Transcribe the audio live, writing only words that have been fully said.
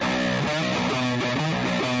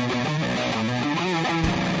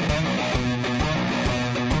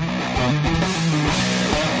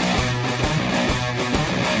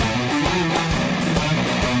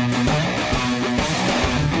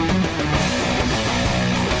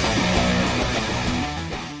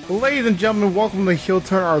Ladies and gentlemen, welcome to Heel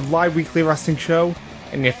Turn, our live weekly wrestling show,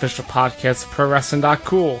 and the official podcast of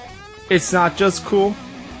ProWrestling.cool. It's not just cool,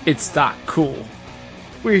 it's not cool.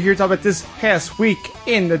 We're here to talk about this past week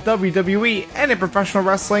in the WWE and in professional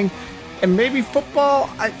wrestling, and maybe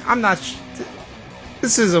football. I'm not.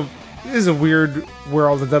 This is a weird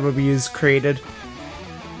world the WWE has created,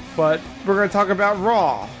 but we're going to talk about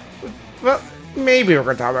Raw. Well, maybe we're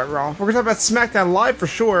going to talk about Raw. We're going to talk about SmackDown Live for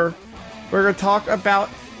sure. We're going to talk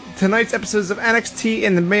about tonight's episodes of NXT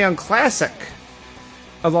and the Mae Young Classic,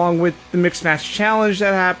 along with the Mixed Match Challenge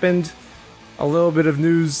that happened, a little bit of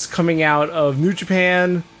news coming out of New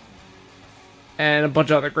Japan, and a bunch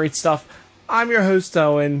of other great stuff. I'm your host,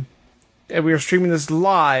 Owen, and we are streaming this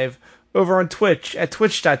live over on Twitch at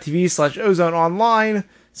twitch.tv/ozoneonline.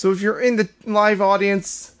 So if you're in the live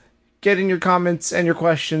audience, get in your comments and your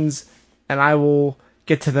questions, and I will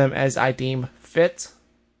get to them as I deem fit.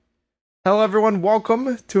 Hello everyone,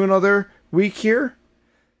 welcome to another week here.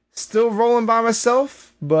 Still rolling by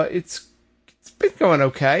myself, but it's been going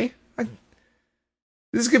okay. This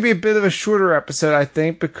is going to be a bit of a shorter episode, I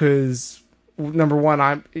think, because number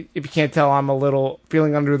one, if you can't tell, I'm a little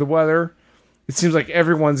feeling under the weather. It seems like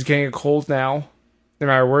everyone's getting a cold now, no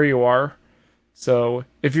matter where you are. So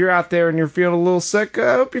if you're out there and you're feeling a little sick,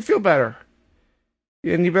 I hope you feel better.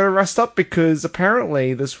 And you better rest up, because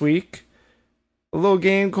apparently this week, a little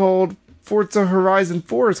game called Forza Horizon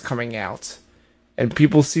 4 is coming out, and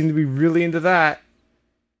people seem to be really into that.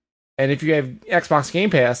 And if you have Xbox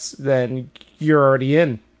Game Pass, then you're already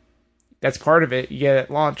in. That's part of it. You get it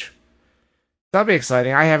at launch. That'll be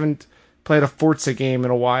exciting. I haven't played a Forza game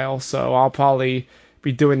in a while, so I'll probably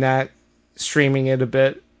be doing that, streaming it a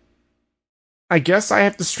bit. I guess I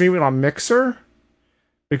have to stream it on Mixer,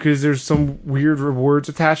 because there's some weird rewards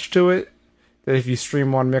attached to it, that if you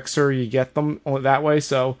stream on Mixer, you get them that way,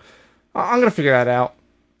 so I'm going to figure that out.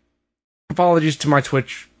 Apologies to my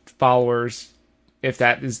Twitch followers if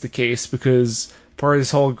that is the case, because part of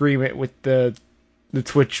this whole agreement with the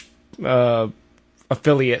Twitch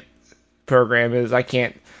affiliate program is I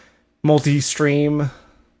can't multi-stream.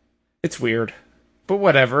 It's weird. But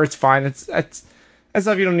whatever, it's fine. That's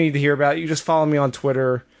stuff you don't need to hear about. You just follow me on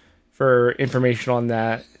Twitter for information on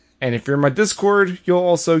that. And if you're in my Discord, you'll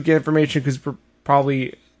also get information, because we're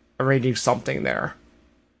probably arranging something there.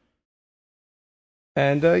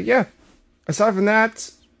 And, yeah. Aside from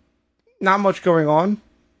that, not much going on.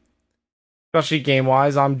 Especially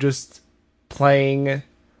game-wise. I'm just playing the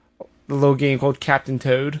little game called Captain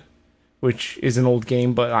Toad, which is an old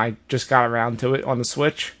game, but I just got around to it on the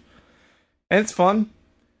Switch. And it's fun.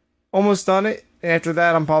 Almost done it. After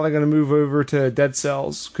that, I'm probably going to move over to Dead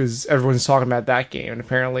Cells, because everyone's talking about that game. And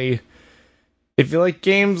apparently, if you like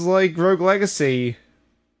games like Rogue Legacy,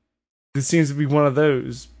 this seems to be one of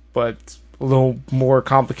those, but a little more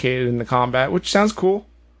complicated in the combat, which sounds cool.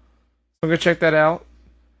 I'm going to check that out.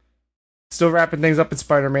 Still wrapping things up in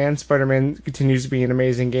Spider-Man. Spider-Man continues to be an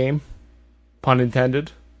amazing game. Pun intended.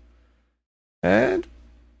 And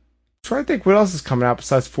trying to think what else is coming out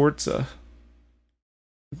besides Forza.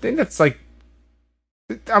 I think that's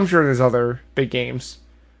I'm sure there's other big games.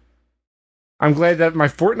 I'm glad that my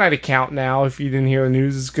Fortnite account now, if you didn't hear the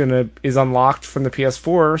news, is unlocked from the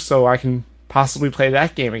PS4, so I can possibly play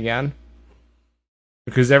that game again.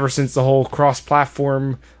 Because ever since the whole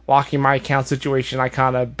cross-platform locking my account situation, I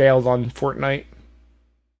kind of bailed on Fortnite.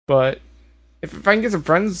 But if I can get some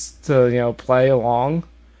friends to play along,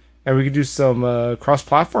 and we could do some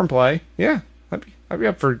cross-platform play, yeah, I'd be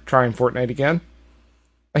up for trying Fortnite again.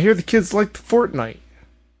 I hear the kids like the Fortnite.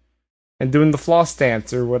 And doing the floss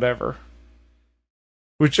dance or whatever.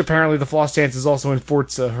 Which apparently the floss dance is also in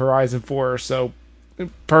Forza Horizon 4, so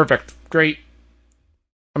perfect. Great.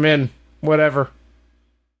 I'm in. Whatever.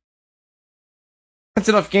 That's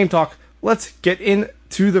enough game talk. Let's get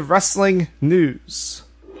into the wrestling news.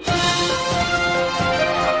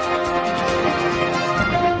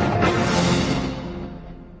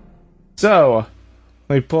 So,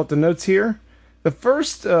 let me pull up the notes here. The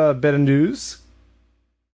first bit of news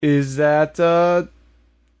is that,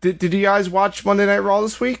 did you guys watch Monday Night Raw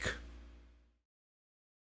this week?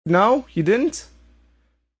 No? You didn't?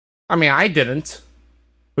 I mean, I didn't.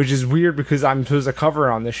 Which is weird, because I'm supposed to cover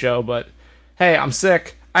it on this show, but hey, I'm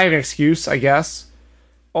sick. I have an excuse, I guess.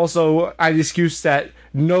 Also, I have the excuse that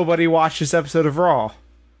nobody watched this episode of Raw.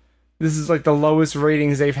 This is the lowest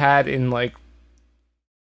ratings they've had in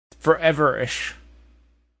forever-ish.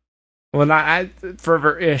 Well, not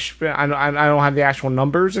forever-ish, but I don't have the actual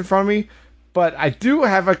numbers in front of me, but I do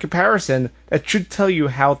have a comparison that should tell you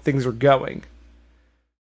how things are going.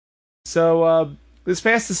 So, this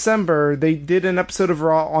past December, they did an episode of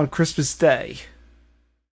Raw on Christmas Day.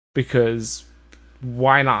 because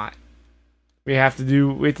why not? We have to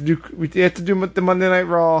do the Monday Night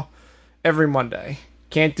Raw every Monday.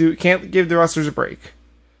 Can't give the wrestlers a break.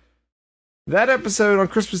 That episode on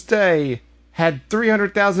Christmas Day had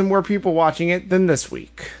 300,000 more people watching it than this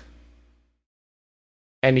week.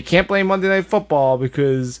 And you can't blame Monday Night Football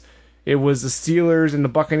because it was the Steelers and the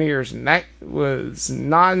Buccaneers, and that was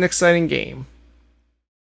not an exciting game.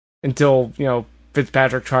 Until,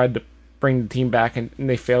 Fitzpatrick tried to bring the team back, and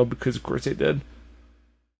they failed because, of course, they did.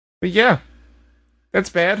 But yeah, that's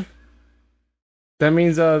bad. That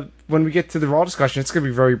means when we get to the Raw discussion, it's going to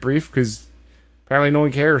be very brief because apparently no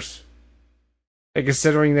one cares. Like,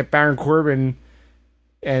 considering that Baron Corbin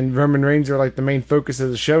and Roman Reigns are like the main focus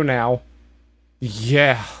of the show now,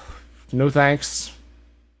 yeah, no thanks.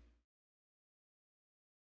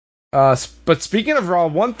 But speaking of Raw,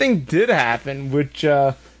 one thing did happen, which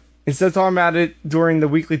instead of talking about it during the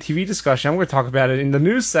weekly TV discussion, I'm going to talk about it in the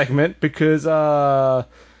news segment because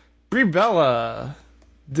Brie Bella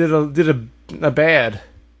did a bad.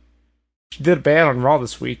 She did a bad on Raw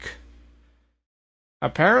this week.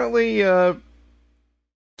 Apparently,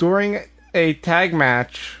 during a tag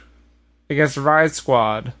match against the Riot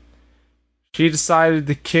Squad, she decided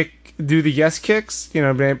to do the yes kicks,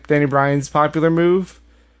 Danny Bryan's popular move.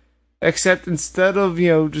 Except instead of,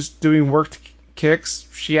 just doing worked kicks,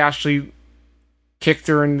 she actually kicked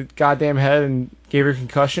her in the goddamn head and gave her a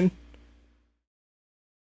concussion.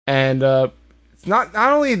 And it's not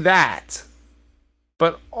only that,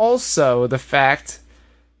 but also the fact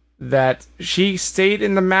that she stayed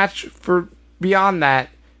in the match for beyond that,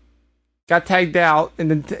 got tagged out, and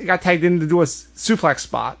then got tagged in to do a suplex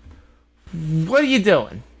spot. What are you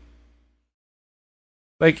doing?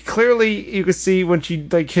 Like, clearly, you could see when she,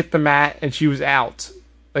 hit the mat and she was out,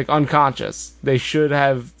 unconscious. They should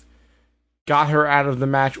have got her out of the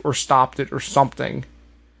match or stopped it or something.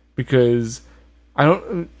 Because,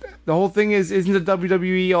 the whole thing isn't the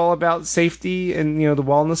WWE all about safety and, the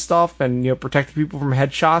wellness stuff and, protecting people from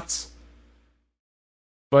headshots?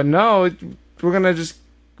 But no, we're gonna just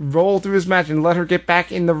roll through this match and let her get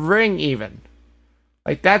back in the ring, even.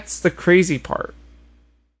 That's the crazy part.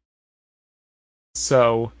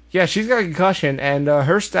 So, yeah, she's got a concussion, and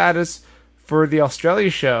her status for the Australia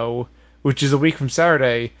show, which is a week from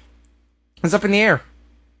Saturday, is up in the air.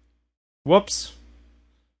 Whoops.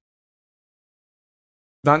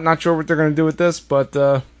 Not sure what they're going to do with this, but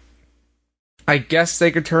I guess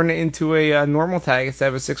they could turn it into a normal tag instead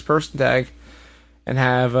of a 6-person tag, and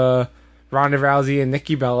have Ronda Rousey and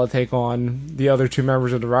Nikki Bella take on the other 2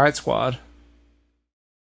 members of the Riot Squad.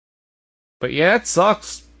 But yeah, it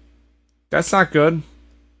sucks. That's not good.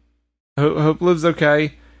 Hope Liv's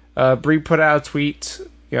okay. Brie put out a tweet,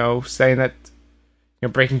 saying that,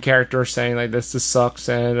 breaking character, saying this sucks,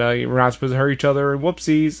 and we're not supposed to hurt each other, and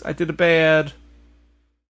whoopsies, I did a bad.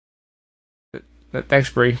 Thanks,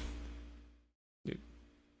 Brie.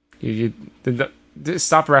 You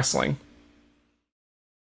stop wrestling.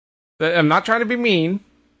 I'm not trying to be mean.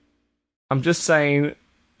 I'm just saying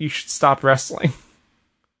you should stop wrestling.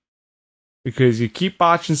 Because you keep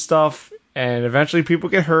botching stuff, and eventually people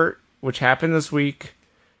get hurt, which happened this week.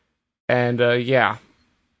 And, yeah.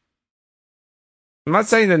 I'm not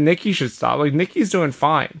saying that Nikki should stop. Nikki's doing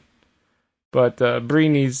fine. But, Brie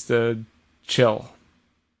needs to chill.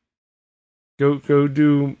 Go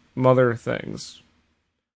do mother things.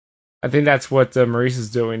 I think that's what Maurice is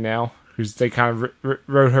doing now. Because they kind of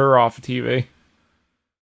wrote her off of TV.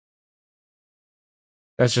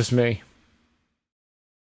 That's just me.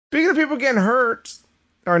 Speaking of people getting hurt,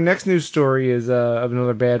 our next news story is of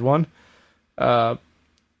another bad one.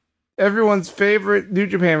 Everyone's favorite New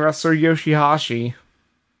Japan wrestler, Yoshihashi,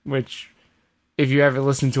 which, if you ever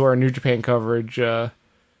listened to our New Japan coverage, especially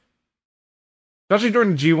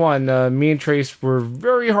during the G1, me and Trace were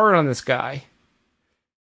very hard on this guy.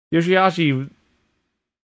 Yoshihashi,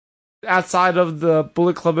 outside of the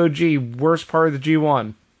Bullet Club OG, worst part of the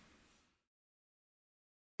G1.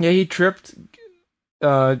 Yeah, he tripped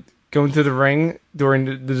going to the ring during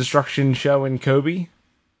the Destruction show in Kobe,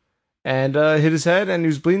 and hit his head, and he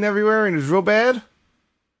was bleeding everywhere, and it was real bad.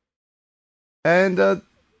 And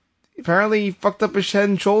apparently he fucked up his head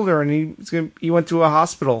and shoulder, and he went to a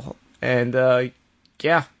hospital. And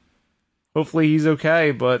yeah, hopefully he's okay.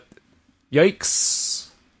 But yikes,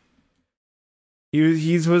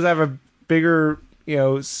 he's supposed to have a bigger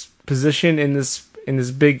position in this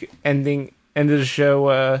big end of the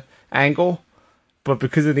show angle. But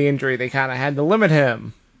because of the injury, they kind of had to limit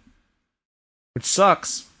him. Which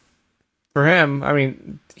sucks. For him, I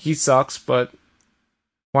mean, he sucks, but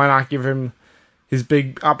why not give him his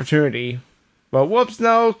big opportunity? But whoops,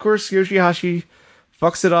 no, of course, Yoshihashi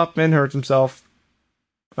fucks it up and hurts himself.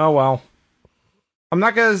 Oh well. I'm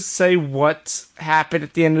not going to say what happened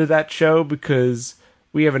at the end of that show because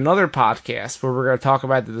we have another podcast where we're going to talk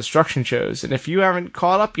about the destruction shows. And if you haven't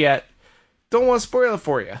caught up yet, don't want to spoil it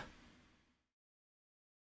for you.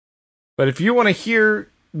 But if you want to hear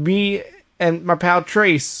me and my pal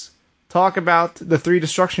Trace talk about the 3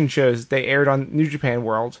 destruction shows they aired on New Japan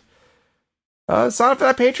World, sign up for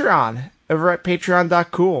that Patreon over at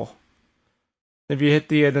patreon.cool. If you hit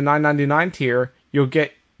the $9.99 tier, you'll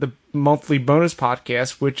get the monthly bonus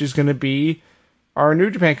podcast, which is going to be our New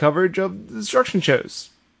Japan coverage of the destruction shows.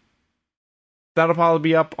 That'll probably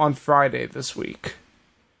be up on Friday this week.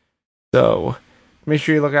 So, make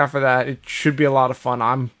sure you look out for that. It should be a lot of fun.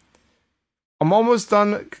 I'm almost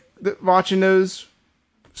done watching those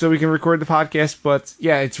so we can record the podcast, but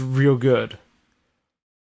yeah, it's real good.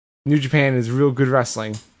 New Japan is real good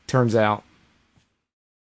wrestling, turns out.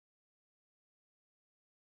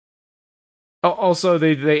 Also,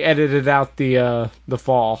 they edited out the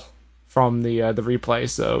fall from the replay,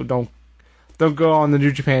 so don't go on the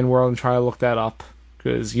New Japan World and try to look that up,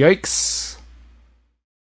 because yikes.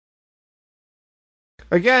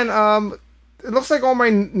 Again, it looks like all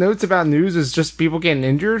my notes about news is just people getting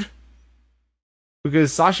injured,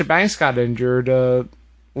 because Sasha Banks got injured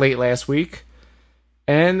late last week,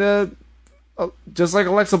 and just like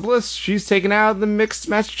Alexa Bliss, she's taken out of the mixed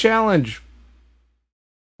match challenge.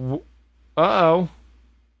 Uh-oh.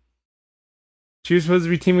 She was supposed to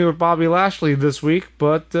be teaming with Bobby Lashley this week,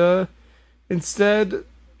 but instead,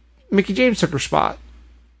 Mickie James took her spot.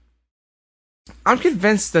 I'm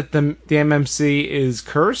convinced that the MMC is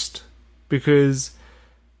cursed, because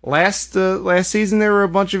last season there were a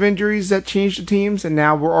bunch of injuries that changed the teams, and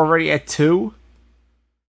now we're already at 2.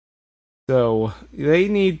 So they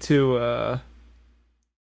need to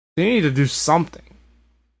do something.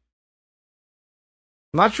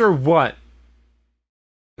 I'm not sure what.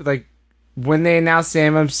 Like, when they announce the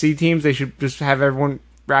MMC teams, they should just have everyone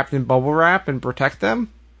wrapped in bubble wrap and protect them.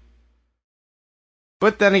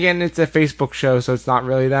 But then again, it's a Facebook show, so it's not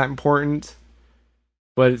really that important.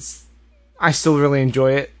 But I still really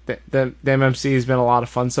enjoy it. The MMC has been a lot of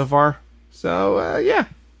fun so far. So, yeah.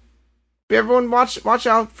 Everyone, watch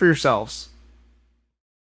out for yourselves.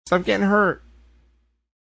 Stop getting hurt.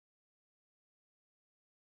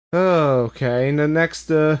 Okay, and the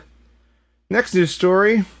next news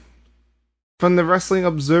story from the Wrestling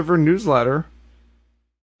Observer newsletter,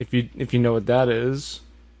 if you know what that is.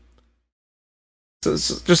 So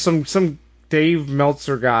it's just some Dave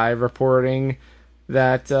Meltzer guy reporting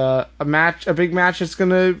that a big match that's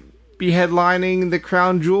gonna be headlining the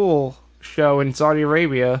Crown Jewel show in Saudi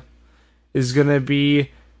Arabia is gonna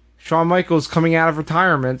be Shawn Michaels coming out of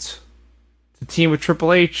retirement to team with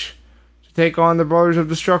Triple H to take on the Brothers of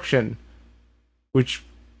Destruction, which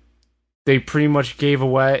they pretty much gave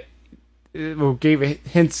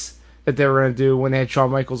hints that they were going to do when they had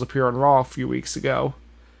Shawn Michaels appear on Raw a few weeks ago.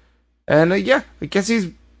 And yeah, I guess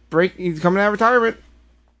he's coming out of retirement.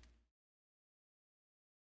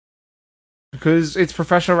 Because it's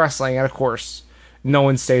professional wrestling, and of course, no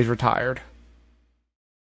one stays retired.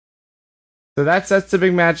 So that's the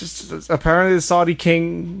big match. Apparently the Saudi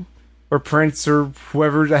King, or Prince, or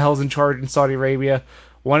whoever the hell's in charge in Saudi Arabia,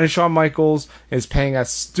 wanted Shawn Michaels, is paying a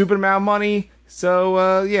stupid amount of money.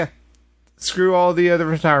 So, yeah. Screw all the other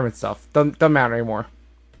retirement stuff. Doesn't matter anymore.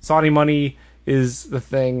 Saudi money is the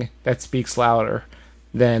thing that speaks louder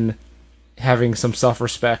than having some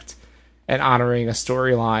self-respect and honoring a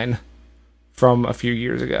storyline from a few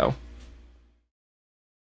years ago.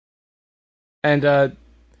 And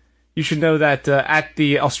you should know that at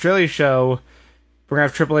the Australia show, we're going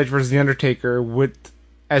to have Triple H versus The Undertaker with,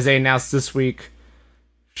 as they announced this week,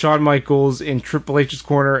 Shawn Michaels in Triple H's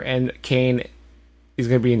corner and Kane is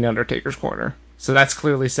going to be in The Undertaker's corner. So that's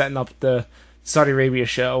clearly setting up the Saudi Arabia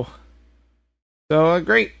show. So,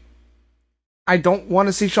 great. I don't want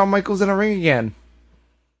to see Shawn Michaels in a ring again.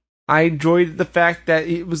 I enjoyed the fact that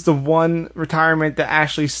it was the one retirement that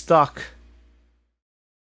actually stuck.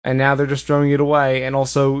 And now they're just throwing it away. And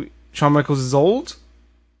also, Shawn Michaels is old.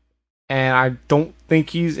 And I don't think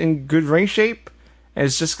he's in good ring shape. And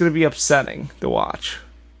it's just going to be upsetting to watch.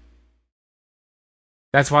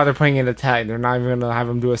 That's why they're playing in a tag. They're not even going to have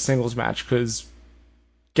him do a singles match, because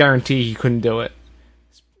guarantee he couldn't do it.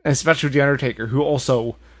 Especially with The Undertaker, who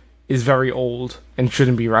also is very old and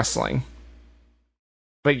shouldn't be wrestling.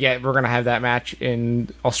 But yet, we're going to have that match in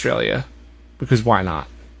Australia, because why not?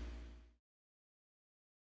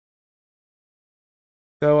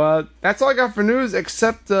 So, that's all I got for news,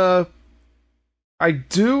 except, I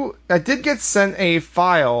did get sent a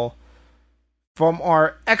file from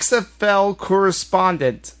our XFL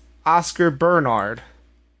correspondent, Oscar Bernard,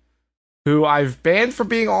 who I've banned for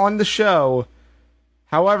being on the show.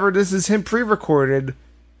 However, this is him pre-recorded,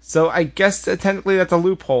 so I guess that technically that's a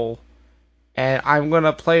loophole. And I'm going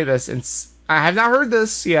to play this, and I have not heard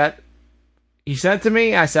this yet. He sent it to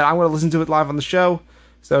me, I said I'm going to listen to it live on the show.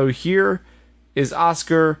 So here is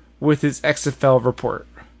Oscar with his XFL report.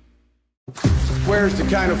 Where's the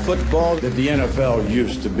kind of football that the NFL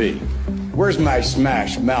used to be? Where's my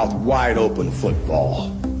smash mouth wide open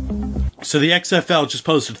football? So the XFL just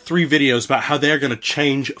posted 3 videos about how they're going to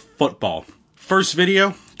change football. First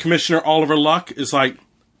video, Commissioner Oliver Luck is like,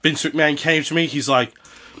 Vince McMahon came to me, he's like,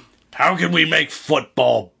 how can we make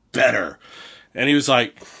football better? And he was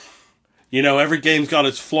like, you know, every game's got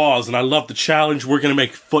its flaws, and I love the challenge, we're going to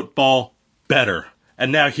make football better.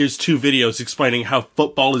 And now here's 2 videos explaining how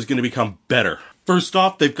football is going to become better. First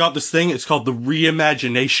off, they've got this thing, it's called the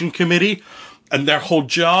Reimagination Committee, and their whole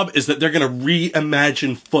job is that they're going to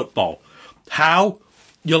reimagine football. How?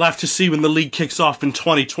 You'll have to see when the league kicks off in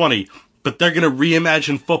 2020, but they're going to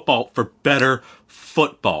reimagine football for better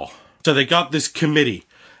football. So they got this committee,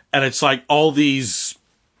 and it's like all these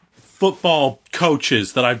football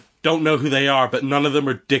coaches that I don't know who they are, but none of them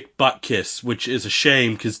are Dick Butkus, which is a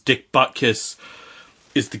shame because Dick Butkus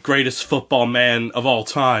is the greatest football man of all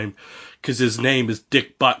time because his name is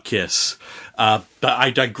Dick Butkus. But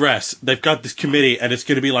I digress. They've got this committee, and it's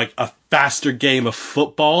going to be like a faster game of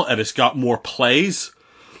football, and it's got more plays.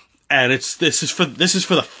 And this is for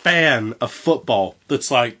the fan of football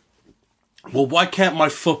that's like, well, why can't my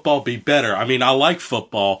football be better? I mean, I like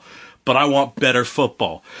football, but I want better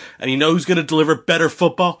football. And you know who's going to deliver better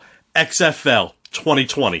football? XFL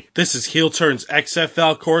 2020. This is Heel Turn's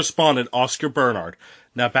XFL correspondent, Oscar Bernard.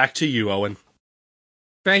 Now back to you, Owen.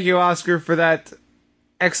 Thank you, Oscar, for that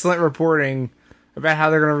excellent reporting about how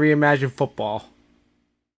they're going to reimagine football.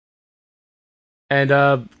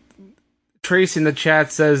 And Trace in the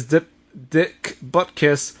chat says Dick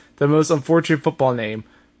Butkus, the most unfortunate football name.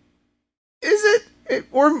 Is it,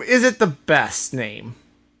 or is it the best name?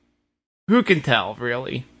 Who can tell,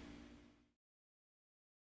 really?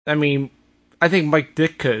 I mean, I think Mike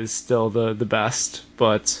Ditka is still the best,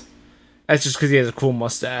 but that's just because he has a cool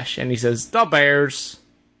mustache, and he says, the Bears.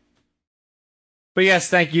 But yes,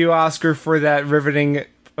 thank you, Oscar, for that riveting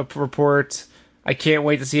report. I can't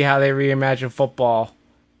wait to see how they reimagine football.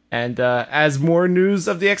 And as more news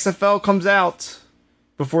of the XFL comes out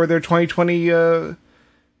before their 2020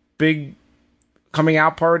 big coming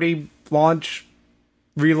out party, launch,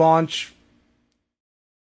 relaunch,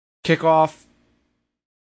 kickoff,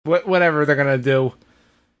 whatever they're gonna do,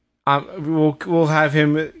 we'll have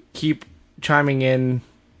him keep chiming in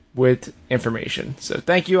with information. So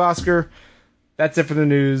thank you, Oscar. That's it for the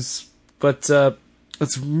news. But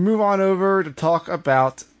let's move on over to talk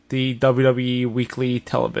about the WWE Weekly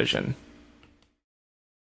Television.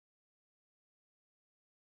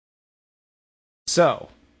 So,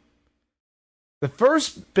 the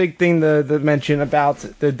first big thing to mention about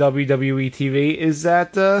the WWE TV is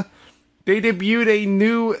that they debuted a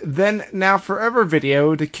new Then Now Forever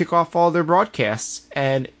video to kick off all their broadcasts,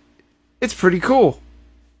 and it's pretty cool.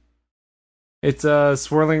 It's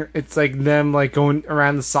swirling. It's like them like going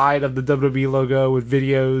around the side of the WWE logo with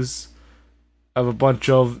videos of a bunch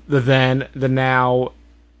of the then, the now,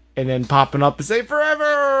 and then popping up and say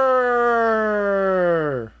forever,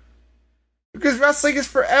 because wrestling is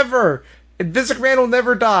forever, and Vince McMahon will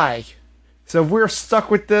never die. So we're stuck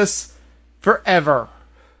with this forever.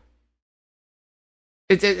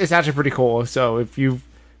 It's actually pretty cool. So if you've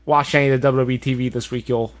watched any of the WWE TV this week,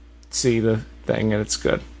 you'll see the thing, and it's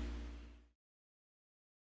good.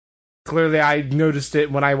 Clearly, I noticed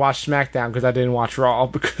it when I watched SmackDown because I didn't watch Raw.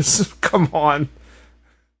 Because, come on.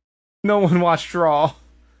 No one watched Raw.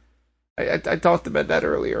 I talked about that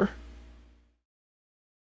earlier.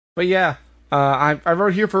 But yeah, I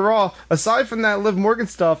wrote here for Raw. Aside from that Liv Morgan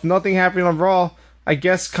stuff, nothing happened on Raw. I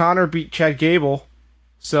guess Connor beat Chad Gable.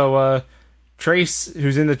 So, Trace,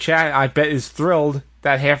 who's in the chat, I bet is thrilled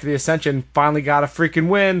that half of the Ascension finally got a freaking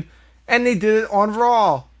win. And they did it on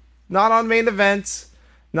Raw. Not on main events.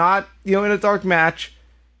 Not, in a dark match.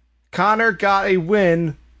 Connor got a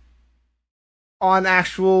win on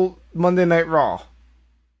actual Monday Night Raw.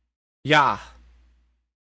 Yeah.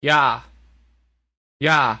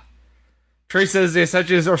 Trey says the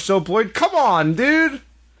Ascensions are so employed. Come on, dude!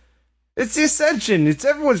 It's the Ascension. It's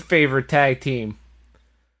everyone's favorite tag team.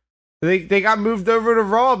 They got moved over to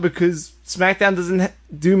Raw because SmackDown doesn't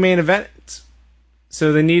do main events.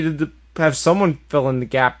 So they needed to have someone fill in the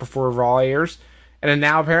gap before Raw airs. And then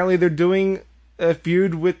now apparently they're doing a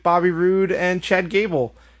feud with Bobby Roode and Chad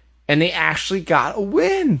Gable. And they actually got a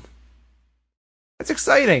win. That's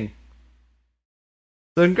exciting.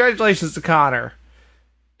 So congratulations to Connor.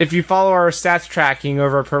 If you follow our stats tracking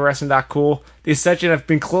over at ProWrestling.cool, the Ascension have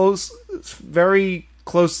been very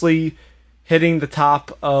closely hitting the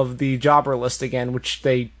top of the jobber list again, which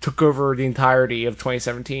they took over the entirety of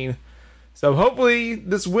 2017. So hopefully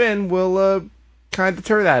this win will kind of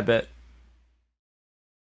deter that a bit.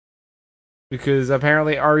 Because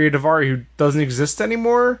apparently Arya Daivari, who doesn't exist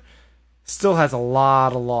anymore, still has a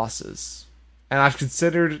lot of losses. And I've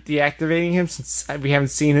considered deactivating him since we haven't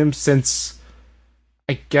seen him since,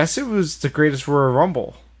 I guess it was the Greatest Royal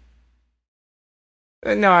Rumble.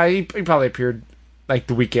 No, he probably appeared like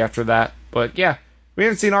the week after that. But yeah, we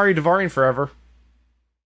haven't seen Arya Daivari in forever.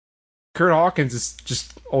 Kurt Hawkins is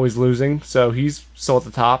just always losing, so he's still at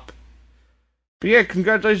the top. But yeah,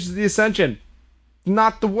 congratulations to the Ascension.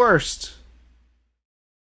 Not the worst,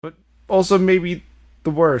 but also maybe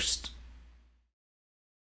the worst.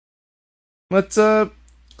 Let's talk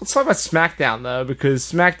about SmackDown though, because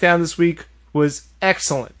SmackDown this week was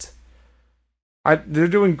excellent. They're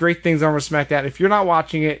doing great things on SmackDown. If you're not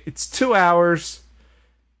watching it, it's 2 hours.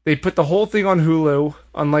 They put the whole thing on Hulu,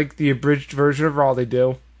 unlike the abridged version of Raw they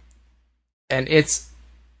do. And it's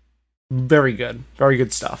very good. Very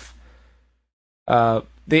good stuff.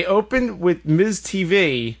 They opened with Miz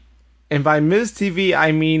TV, and by Miz TV,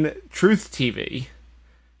 I mean Truth TV.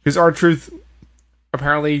 Because R-Truth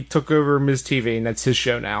apparently took over Miz TV, and that's his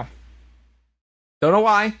show now. Don't know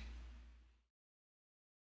why.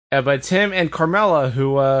 But it's him and Carmella,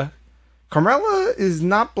 who, Carmella is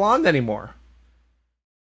not blonde anymore.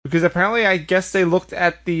 Because apparently, I guess they looked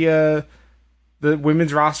at the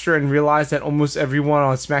women's roster and realized that almost everyone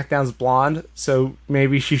on SmackDown's blonde, so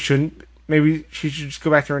maybe she should just go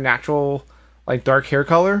back to her natural, like, dark hair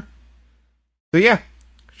color. So yeah,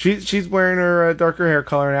 she's wearing her darker hair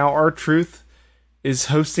color now. R-Truth is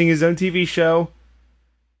hosting his own TV show.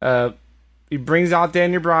 He brings out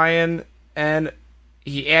Daniel Bryan, and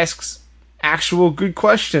he asks actual good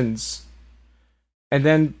questions. And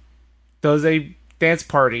then does a dance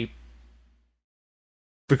party.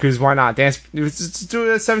 Because why not? Let's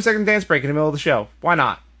do a 7-second dance break in the middle of the show. Why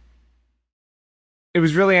not? It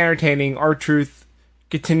was really entertaining. R-Truth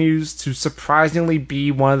continues to surprisingly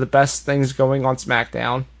be one of the best things going on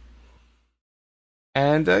SmackDown.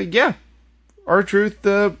 And, yeah. R-Truth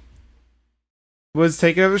was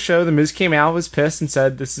taking over the show. The Miz came out, was pissed, and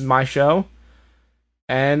said, "This is my show."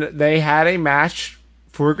 And they had a match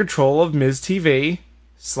for control of Miz TV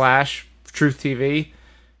 / Truth TV.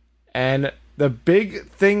 And the big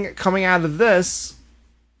thing coming out of this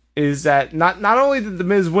is that not only did The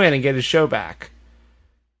Miz win and get his show back,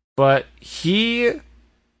 but he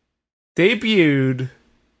debuted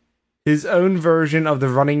his own version of the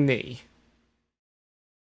running knee.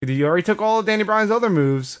 He already took all of Danny Bryan's other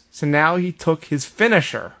moves, so now he took his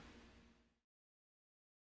finisher.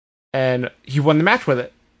 And he won the match with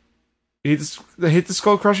it. He hit the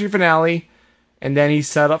skull crushing finale, and then he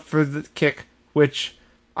set up for the kick, which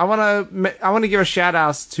I want to give a shout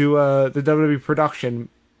out to the WWE production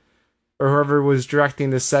or whoever was directing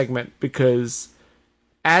this segment, because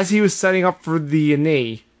as he was setting up for the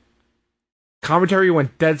knee, commentary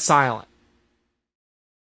went dead silent.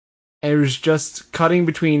 And it was just cutting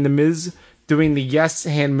between The Miz doing the yes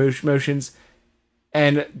hand motions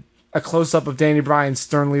and a close-up of Danny Bryan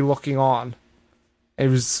sternly looking on. It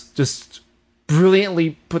was just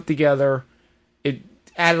brilliantly put together. It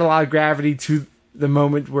added a lot of gravity to the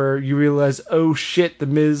moment where you realize, oh shit, The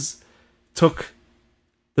Miz took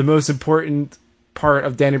the most important part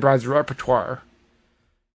of Danny Bryan's repertoire.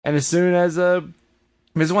 And as soon as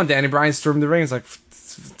Miz won, Danny Bryan stormed the ring. It's like,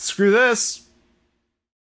 screw this.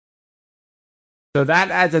 So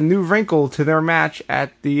that adds a new wrinkle to their match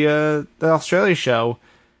at the Australia show.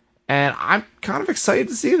 And I'm kind of excited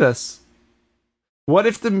to see this. What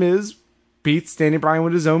if The Miz beats Danny Bryan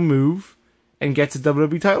with his own move and gets a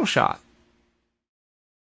WWE title shot?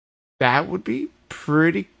 That would be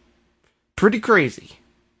pretty crazy.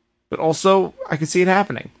 But also, I could see it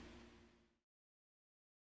happening.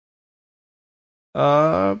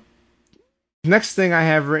 Next thing I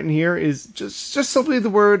have written here is just simply the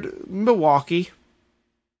word Milwaukee.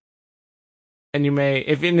 And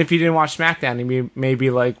if you didn't watch SmackDown, you may be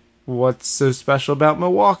like, what's so special about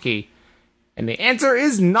Milwaukee? And the answer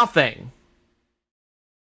is nothing.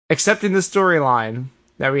 Except in the storyline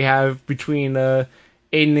that we have between Aiden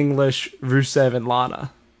English, Rusev, and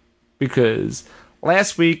Lana. Because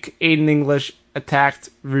last week, Aiden English attacked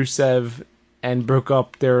Rusev and broke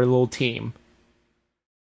up their little team.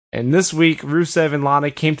 And this week, Rusev and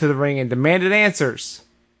Lana came to the ring and demanded answers.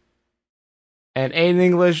 And Aiden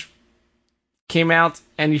English came out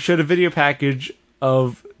and he showed a video package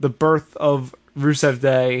of the birth of Rusev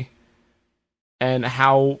Day and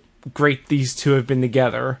how great these two have been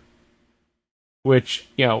together. Which,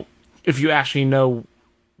 you know, if you actually know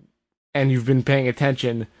and you've been paying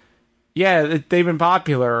attention, yeah, they've been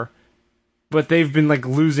popular, but they've been like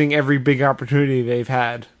losing every big opportunity they've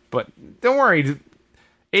had. But don't worry,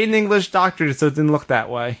 Aiden English doctored it so it didn't look that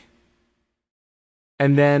way.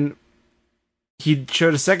 And then he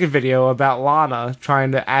showed a second video about Lana,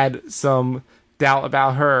 trying to add some doubt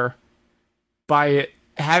about her by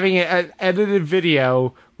having an edited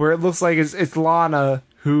video where it looks like it's Lana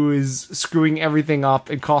who is screwing everything up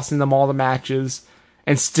and costing them all the matches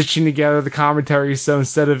and stitching together the commentary. So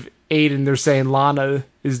instead of Aiden, they're saying Lana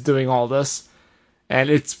is doing all this. And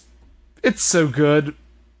it's so good.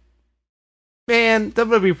 Man,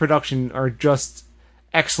 WWE production are just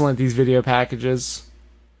excellent, these video packages.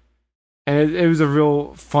 And it was a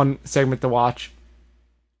real fun segment to watch.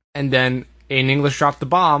 And then Aiden English dropped the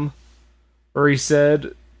bomb where he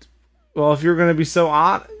said, well, if you're going to be so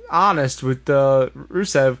honest with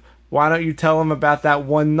Rusev, why don't you tell him about that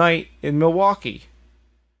one night in Milwaukee?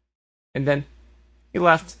 And then he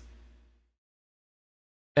left.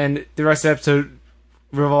 And the rest of the episode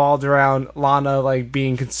revolved around Lana like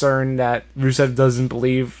being concerned that Rusev doesn't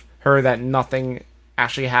believe her, that nothing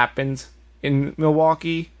actually happened in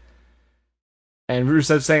Milwaukee. And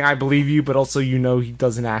Rusev saying, I believe you, but also you know he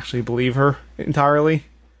doesn't actually believe her entirely.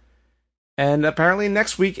 And apparently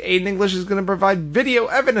next week, Aiden English is going to provide video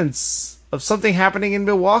evidence of something happening in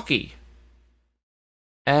Milwaukee.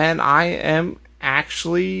 And I am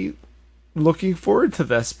actually looking forward to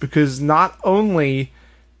this, because not only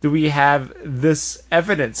do we have this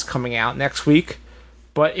evidence coming out next week,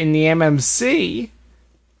 but in the MMC,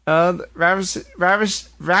 Ravishing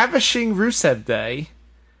Rusev Day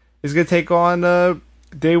is going to take on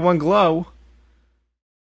Day One Glow.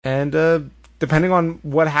 And depending on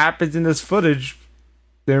what happens in this footage,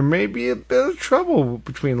 there may be a bit of trouble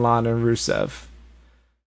between Lana and Rusev.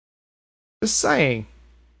 Just saying.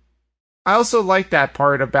 I also like that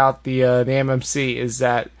part about the MMC, is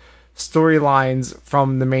that storylines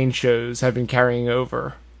from the main shows have been carrying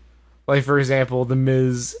over. Like, for example, The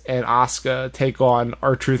Miz and Asuka take on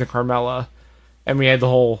R-Truth and Carmella, and we had the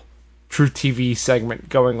whole Truth TV segment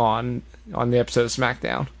going on the episode of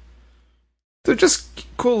SmackDown. So just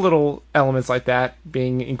cool little elements like that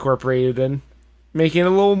being incorporated in, making it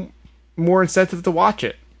a little more incentive to watch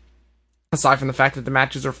it. Aside from the fact that the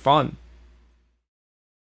matches are fun.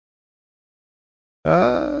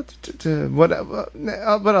 What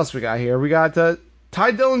else we got here? We got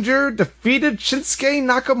Tye Dillinger defeated Shinsuke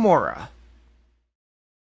Nakamura.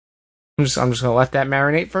 I'm just gonna let that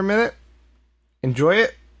marinate for a minute. Enjoy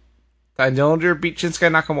it. Tye Dillinger beat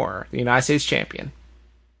Shinsuke Nakamura, the United States champion,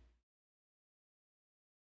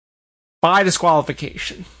 by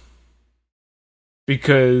disqualification,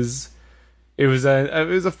 because it was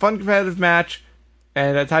a fun competitive match,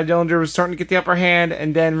 and Tye Dillinger was starting to get the upper hand,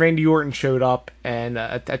 and then Randy Orton showed up and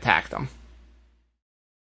attacked him,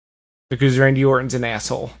 because Randy Orton's an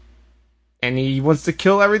asshole, and he wants to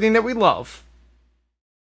kill everything that we love,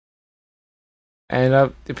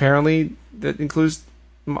 and apparently that includes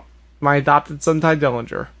my adopted son Tye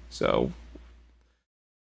Dillinger. So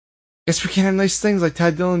guess we can have nice things like Tye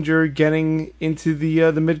Dillinger getting into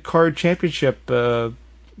the mid-card championship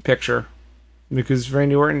picture, because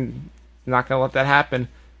Randy Orton is not going to let that happen.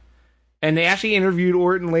 And they actually interviewed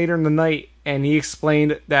Orton later in the night, and he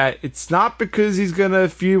explained that it's not because he's going to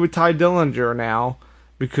feud with Tye Dillinger now,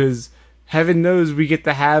 because heaven knows we get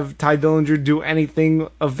to have Tye Dillinger do anything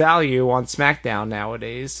of value on SmackDown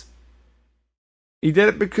nowadays. He did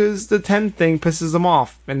it because the 10 thing pisses him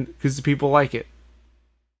off, and because the people like it.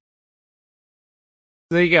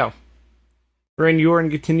 There you go. Randy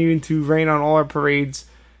Orton continuing to reign on all our parades,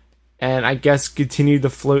 and I guess continue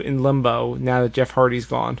to float in limbo now that Jeff Hardy's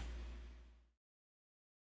gone.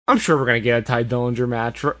 I'm sure we're going to get a Tye Dillinger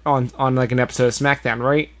match on like an episode of SmackDown,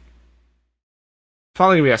 right?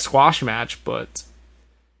 Probably going to be a squash match, but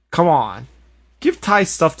come on. Give Tye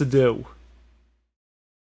stuff to do.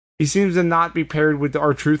 He seems to not be paired with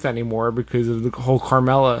R-Truth anymore because of the whole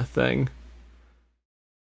Carmella thing.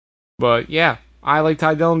 But yeah, I like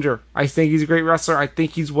Tye Dillinger. I think he's a great wrestler. I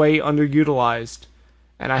think he's way underutilized.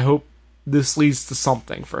 And I hope this leads to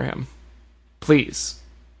something for him. Please.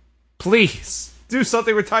 Please. Do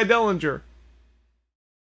something with Tye Dillinger.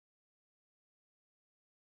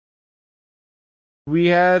 We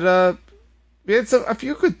had a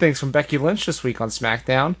few good things from Becky Lynch this week on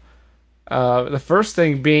SmackDown. The first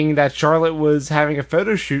thing being that Charlotte was having a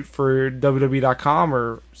photo shoot for WWE.com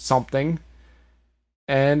or something.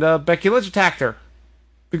 And Becky Lynch attacked her.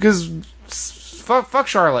 Because fuck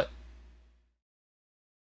Charlotte.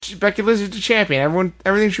 Becky Lynch is the champion.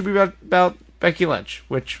 Everything should be about Becky Lynch,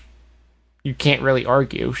 which you can't really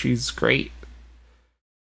argue. She's great.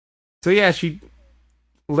 So yeah, she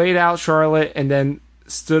laid out Charlotte and then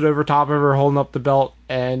stood over top of her holding up the belt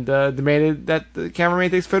and demanded that the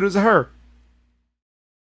cameraman takes photos of her.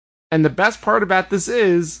 And the best part about this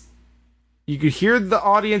is you could hear the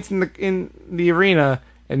audience in the arena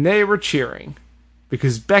and they were cheering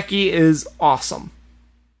because Becky is awesome.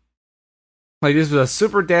 Like, this was a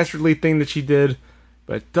super dastardly thing that she did,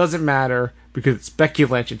 but it doesn't matter because it's Becky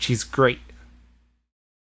Lynch and she's great.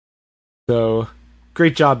 So,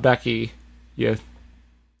 great job, Becky. No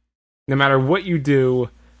matter what you do,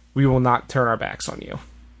 we will not turn our backs on you.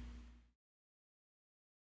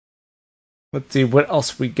 Let's see what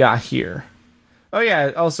else we got here. Oh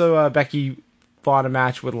yeah, also Becky fought a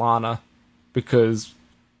match with Lana because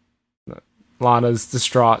Lana's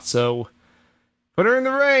distraught, so put her in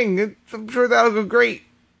the ring. I'm sure that'll go great.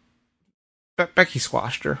 Becky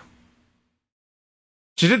squashed her.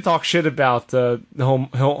 She did talk shit about the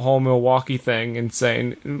whole Milwaukee thing and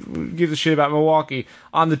saying, give a shit about Milwaukee.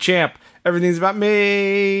 I'm the champ. Everything's about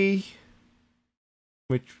me.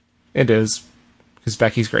 Which it is, because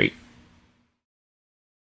Becky's great.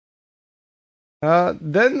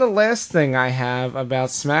 Then the last thing I have about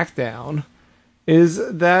SmackDown is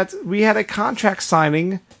that we had a contract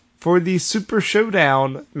signing for the Super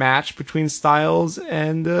Showdown match between Styles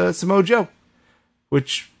and Samoa Joe,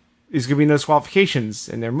 which is going to be no disqualifications,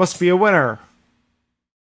 and there must be a winner.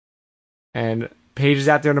 And Paige is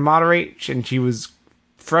out there to moderate, and she was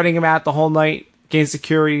fretting him out the whole night, getting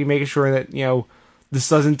security, making sure that, this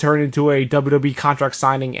doesn't turn into a WWE contract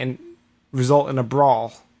signing and result in a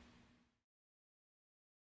brawl.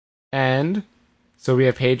 And so we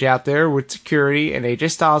have Paige out there with security, and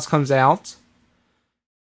AJ Styles comes out.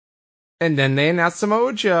 And then they announce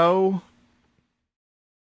Samoa Joe.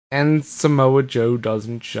 And Samoa Joe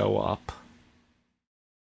doesn't show up.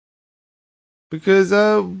 Because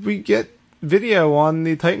we get video on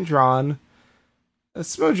the Titantron.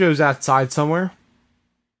 Samoa Joe's outside somewhere.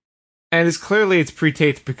 And it's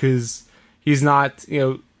pre-taped because he's not,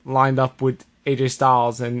 lined up with AJ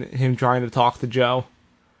Styles and him trying to talk to Joe.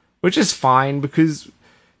 Which is fine because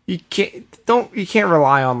you can't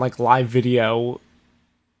rely on like live video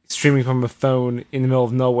streaming from a phone in the middle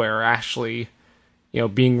of nowhere actually,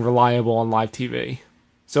 being reliable on live TV.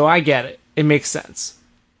 So I get it. It makes sense.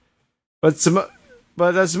 But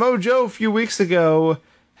Samoa Joe a few weeks ago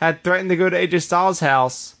had threatened to go to AJ Styles'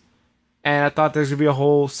 house, and I thought there's going to be a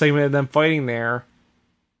whole segment of them fighting there.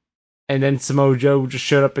 And then Samoa Joe just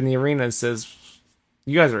showed up in the arena and says,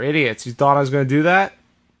 "You guys are idiots. You thought I was going to do that?"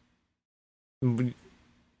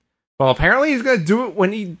 Well, apparently he's going to do it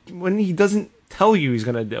when he doesn't tell you he's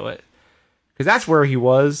going to do it. Because that's where he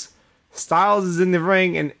was. Styles is in the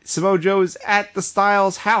ring, and Samoa Joe is at the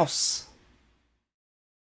Styles house.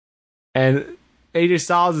 And AJ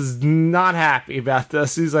Styles is not happy about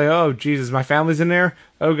this. He's like, oh, Jesus, my family's in there?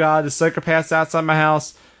 Oh, God, the psychopath's outside my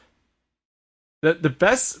house. The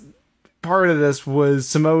best part of this was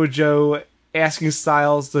Samoa Joe asking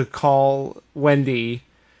Styles to call Wendy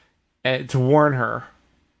to warn her.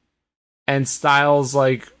 And Styles,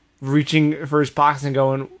 reaching for his pockets and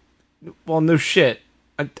going, well, no shit.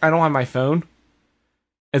 I don't have my phone.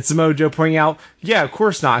 And Samoa Joe pointing out, yeah, of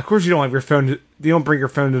course not. Of course you don't have your phone. You don't bring your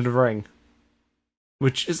phone to the ring.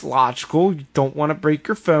 Which is logical. You don't want to break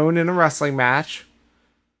your phone in a wrestling match.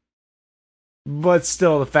 But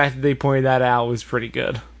still, the fact that they pointed that out was pretty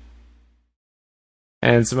good.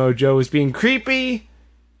 And Samoa Joe was being creepy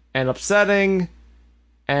and upsetting.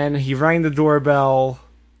 And he rang the doorbell.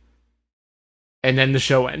 And then the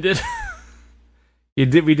show ended. We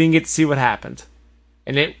didn't get to see what happened.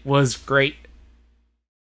 And it was great.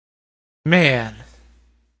 Man.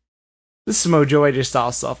 This Samoa Joe AJ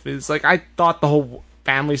Styles stuff is I thought the whole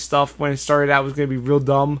family stuff when it started out was going to be real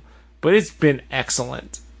dumb. But it's been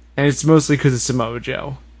excellent. And it's mostly because of Samoa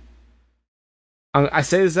Joe. I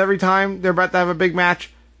say this every time they're about to have a big match.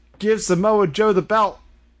 Give Samoa Joe the belt.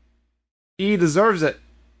 He deserves it.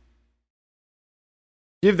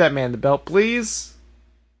 Give that man the belt, please.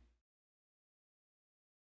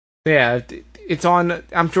 Yeah, it's on.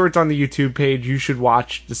 I'm sure it's on the YouTube page. You should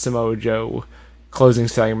watch the Samoa Joe closing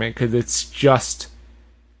segment because it's just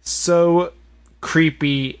so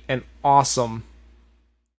creepy and awesome.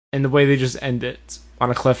 And the way they just end it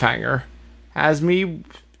on a cliffhanger has me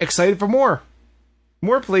excited for more.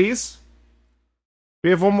 More, please.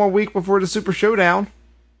 We have one more week before the Super Showdown.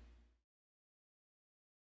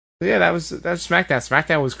 So yeah, that was SmackDown.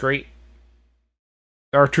 SmackDown was great.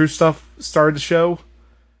 Our Truth stuff started the show,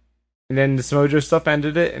 and then the Samoa Joe stuff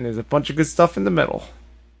ended it, and there's a bunch of good stuff in the middle.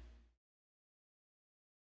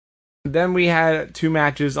 Then we had 2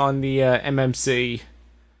 matches on the MMC,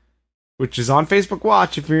 which is on Facebook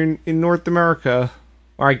Watch if you're in North America,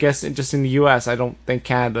 or I guess just in the US. I don't think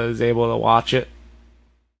Canada is able to watch it.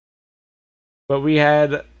 But we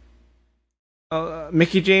had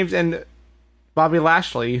Mickie James and Bobby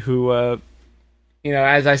Lashley, who,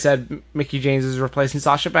 as I said, Mickie James is replacing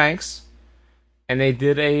Sasha Banks, and they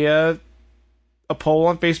did a poll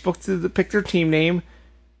on Facebook to pick their team name,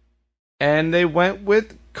 and they went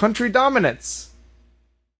with Country Dominance.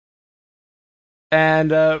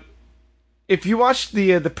 And if you watch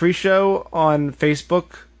the pre-show on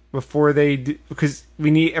Facebook before they do, because we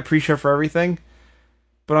need a pre-show for everything,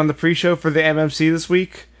 but on the pre-show for the MMC this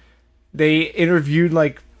week, they interviewed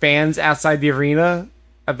like fans outside the arena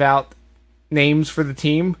about names for the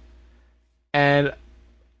team, and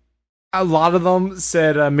a lot of them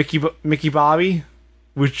said Mickey Bobby,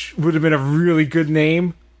 which would have been a really good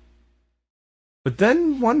name. But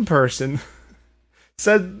then one person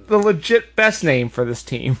said the legit best name for this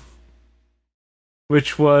team,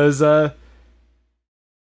 which was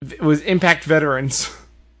Impact Veterans,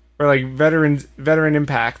 or like Veteran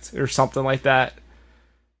Impact, or something like that,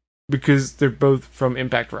 because they're both from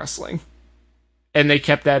Impact Wrestling, and they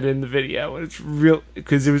kept that in the video. And it's real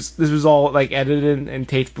because this was all like edited and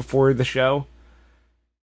taped before the show,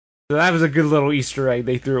 so that was a good little Easter egg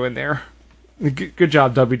they threw in there. Good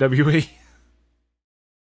job, WWE.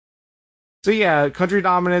 So yeah, Country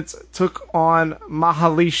Dominance took on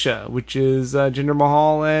Mahalisha, which is Jinder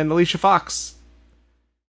Mahal and Alicia Fox.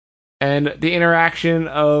 And the interaction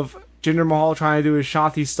of Jinder Mahal trying to do his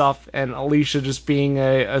Shanti stuff and Alicia just being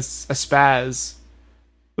a spaz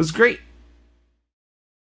was great.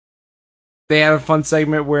 They had a fun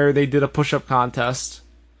segment where they did a push-up contest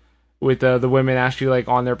with the women actually like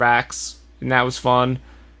on their backs, and that was fun.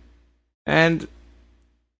 And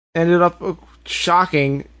ended up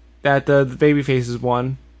shocking that the babyfaces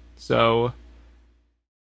won. So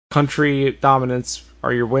Country Dominance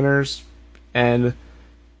are your winners, and it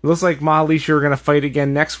looks like Mahalisha are going to fight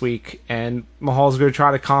again next week, and Mahal's going to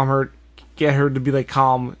try to get her to be like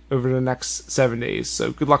calm over the next 7 days.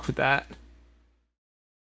 So good luck with that.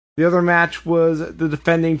 The other match was the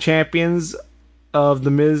defending champions of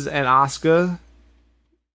The Miz and Asuka,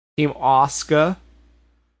 Team Asuka,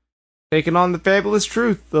 taking on the Fabulous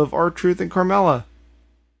Truth of R-Truth and Carmella.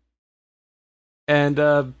 And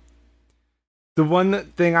the one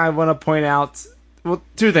thing I want to point out, well,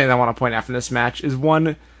 2 things I want to point out from this match is,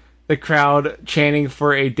 one, the crowd chanting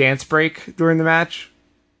for a dance break during the match,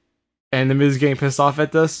 and the Miz getting pissed off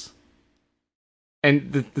at this,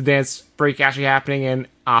 and the dance break actually happening and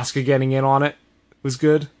Asuka getting in on it was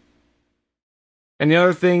good. And the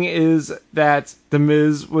other thing is that the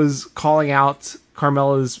Miz was calling out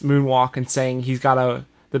Carmella's moonwalk and saying he's got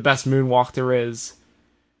the best moonwalk there is.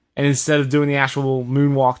 And instead of doing the actual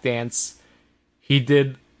moonwalk dance, he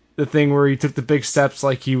did the thing where he took the big steps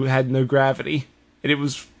like he had no gravity. And it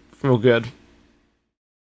was real good.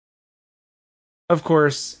 Of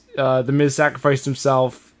course, the Miz sacrificed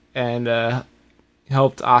himself and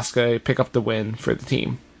helped Asuka pick up the win for the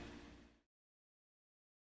team.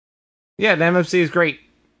 Yeah, the MFC is great.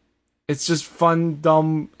 It's just fun,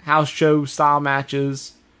 dumb house show style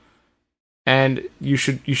matches, and you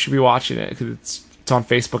should be watching it because it's on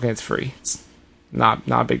Facebook and it's free. It's not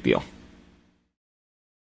a big deal.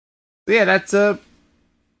 So yeah,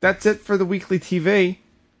 that's it for the weekly TV.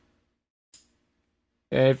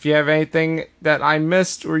 If you have anything that I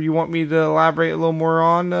missed or you want me to elaborate a little more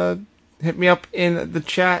on, hit me up in the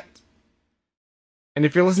chat. And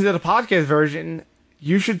if you're listening to the podcast version,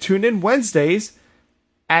 you should tune in Wednesdays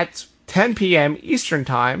at 10 p.m. Eastern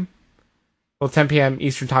Time. Well, 10 p.m.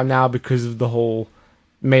 Eastern Time now because of the whole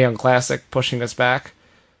Mae Young Classic pushing us back.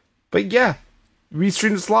 But yeah, we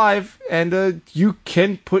stream this live, and you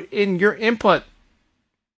can put in your input.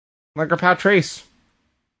 Like our pal Trace.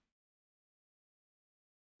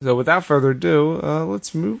 So without further ado,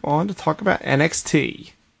 let's move on to talk about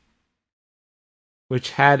NXT.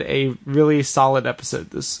 Which had a really solid episode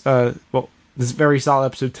this very solid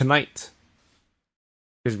episode tonight.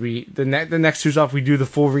 Because the next 2's off, we do the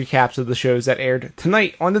full recaps of the shows that aired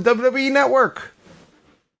tonight on the WWE Network.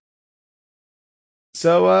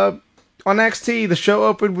 So, on NXT, the show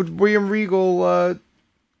opened with William Regal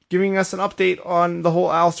giving us an update on the whole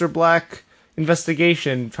Aleister Black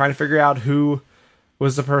investigation, trying to figure out who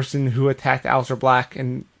was the person who attacked Aleister Black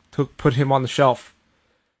and put him on the shelf.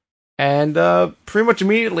 And pretty much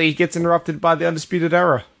immediately he gets interrupted by the Undisputed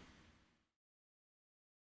Era.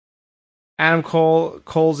 Adam Cole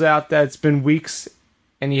calls out that it's been weeks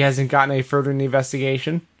and he hasn't gotten any further in the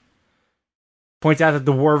investigation. Points out that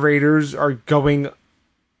the War Raiders are going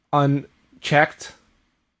unchecked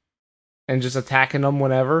and just attacking them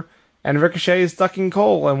whenever. And Ricochet is ducking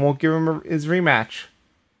Cole and won't give him his rematch.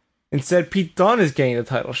 Instead, Pete Dunne is getting the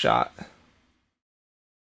title shot.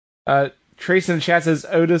 Trace in the chat says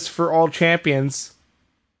Otis for all champions.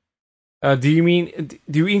 Do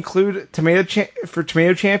you include Tomato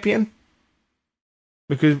Champion?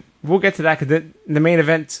 Because we'll get to that, because the main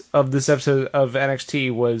event of this episode of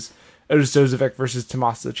NXT was Otis Dozovic versus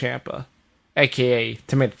Tommaso Ciampa, aka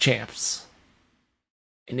Tomato Champs.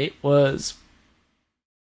 And it was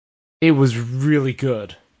really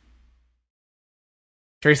good.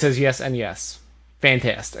 Trey says yes and yes.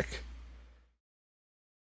 Fantastic.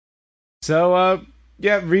 So,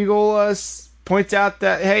 Regal points out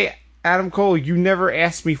that, hey, Adam Cole, you never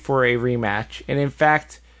asked me for a rematch. And in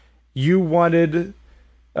fact, you wanted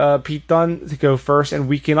Pete Dunne to go first and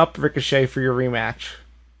weaken up Ricochet for your rematch.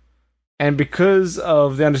 And because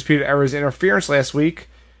of the Undisputed Era's interference last week,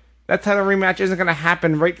 that title rematch isn't going to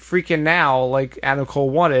happen right freaking now like Adam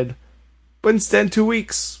Cole wanted, but instead in 2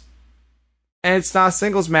 weeks. And it's not a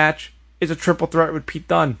singles match, it's a triple threat with Pete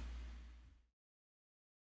Dunne.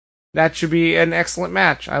 That should be an excellent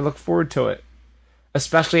match. I look forward to it.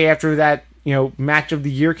 Especially after that, match of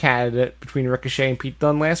the year candidate between Ricochet and Pete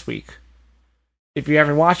Dunne last week. If you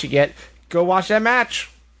haven't watched it yet, go watch that match.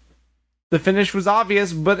 The finish was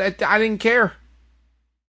obvious, but I didn't care.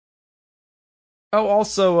 Oh,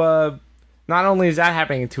 also, not only is that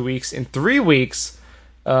happening in 2 weeks, in 3 weeks,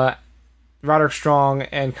 Roderick Strong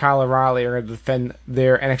and Kyle O'Reilly are going to defend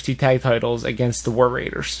their NXT tag titles against the War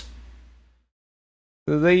Raiders.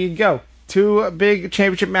 So there you go. 2 big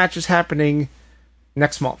championship matches happening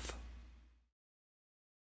next month.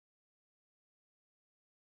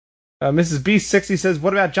 Mrs. B60 says,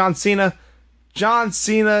 what about John Cena? John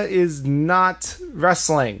Cena is not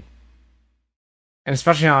wrestling. And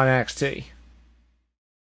especially on NXT.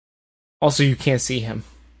 Also, you can't see him.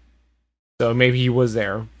 So maybe he was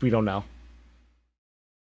there. We don't know.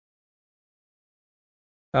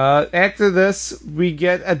 After this, we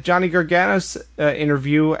get a Johnny Gargano's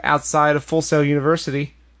interview outside of Full Sail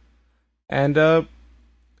University. And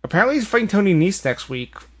apparently he's fighting Tony Nese next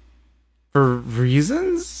week. For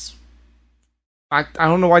reasons? I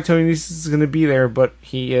don't know why Tony Nese is going to be there, but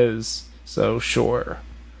he is. So, sure.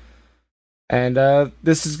 And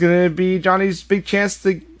this is going to be Johnny's big chance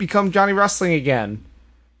to become Johnny Wrestling again.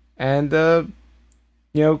 And,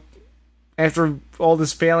 after all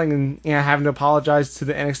this failing and having to apologize to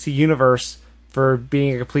the NXT universe for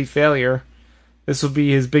being a complete failure, this will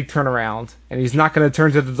be his big turnaround. And he's not going to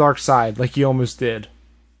turn to the dark side like he almost did.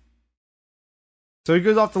 So he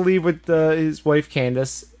goes off to leave with his wife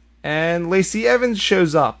Candice. And Lacey Evans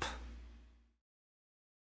shows up.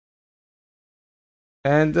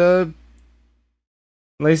 And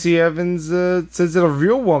Lacey Evans says that a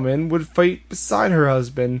real woman would fight beside her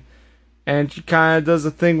husband. And she kind of does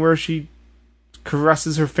a thing where she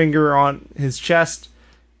caresses her finger on his chest.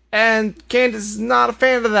 And Candice is not a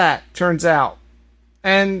fan of that, turns out.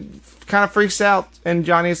 And kind of freaks out. And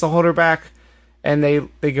Johnny has to hold her back. And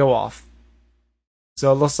they go off.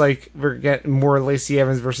 So it looks like we're getting more Lacey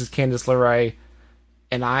Evans versus Candice LeRae.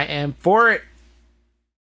 And I am for it.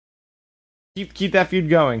 Keep that feud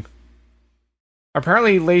going.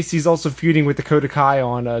 Apparently Lacey's also feuding with Dakota Kai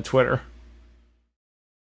on Twitter.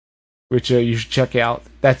 Which you should check out.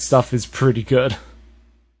 That stuff is pretty good.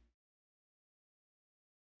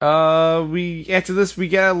 After this we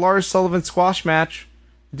get a Lars Sullivan squash match.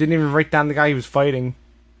 Didn't even write down the guy he was fighting.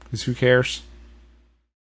 Because who cares?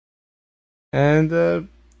 And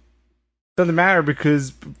doesn't matter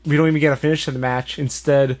because we don't even get a finish to the match.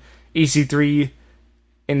 Instead, EC3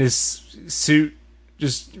 in his suit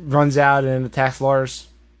just runs out and attacks Lars.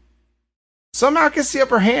 Somehow gets the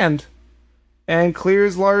upper hand and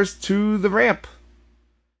clears Lars to the ramp.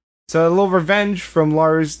 So a little revenge from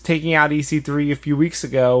Lars taking out EC3 a few weeks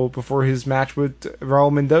ago before his match with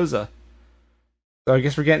Raul Mendoza. So I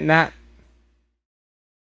guess we're getting that.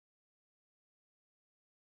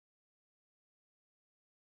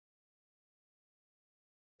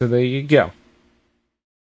 So there you go.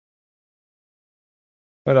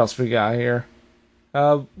 What else we got here?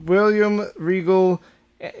 William Regal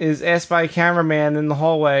is asked by a cameraman in the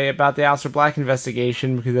hallway about the Aleister Black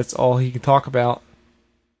investigation because that's all he can talk about.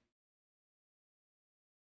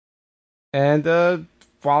 And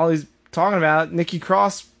while he's talking about it, Nikki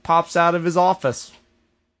Cross pops out of his office.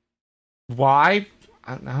 Why?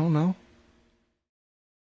 I don't know.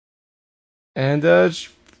 And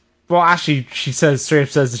Well, actually, she straight up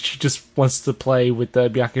says that she just wants to play with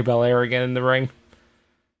Bianca Belair again in the ring.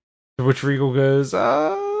 To which Regal goes,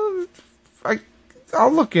 I'll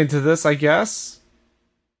look into this, I guess.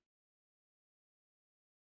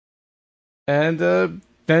 And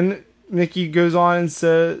then Nikki goes on and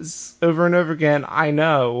says over and over again, I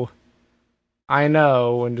know,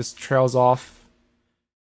 and just trails off.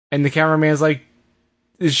 And the cameraman's like,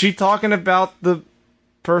 is she talking about the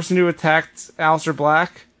person who attacked Aleister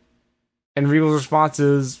Black? And Regal's response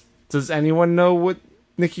is, does anyone know what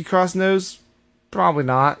Nikki Cross knows? Probably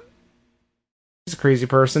not. She's a crazy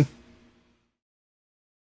person.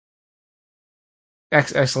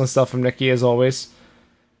 Excellent stuff from Nikki, as always.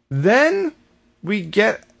 Then we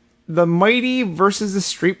get the Mighty versus the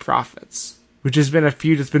Street Profits, which has been a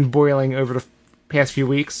feud that's been boiling over the past few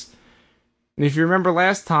weeks. And if you remember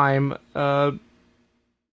last time, I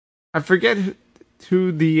forget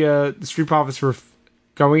who the Street Profits were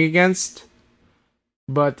going against,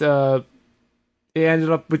 but it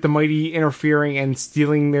ended up with the Mighty interfering and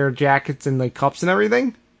stealing their jackets and like cups and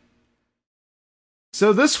everything.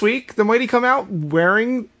 So this week, the Mighty come out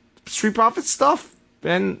wearing Street Profits stuff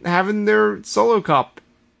and having their solo cup.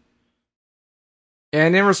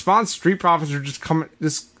 And in response, Street Profits are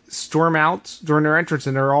just storm out during their entrance,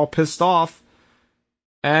 and they're all pissed off.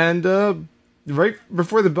 And right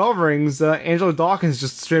before the bell rings, Angelo Dawkins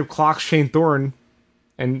just straight up clocks Shane Thorne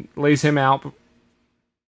and lays him out.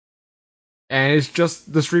 And it's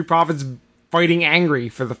just the Street Profits fighting angry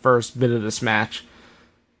for the first bit of this match.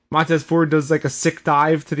 Montez Ford does like a sick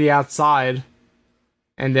dive to the outside,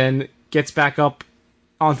 and then gets back up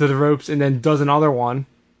onto the ropes, and then does another one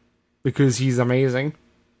because he's amazing.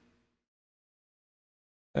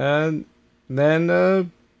 And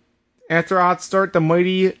then after a hot start, the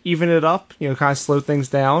Mighty even it up, kind of slow things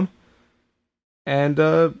down. And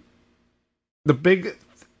the big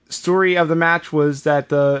story of the match was that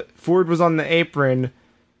Ford was on the apron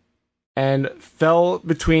and fell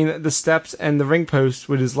between the steps and the ring post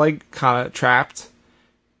with his leg kind of trapped.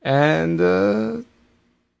 And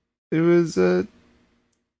it was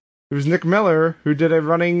Nick Miller who did a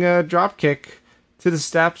running drop kick to the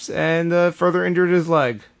steps and further injured his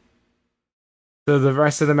leg. So the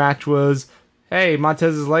rest of the match was, hey,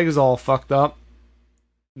 Montez's leg is all fucked up.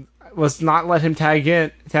 Let's not let him tag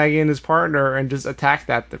in his partner and just attack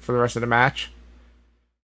that for the rest of the match.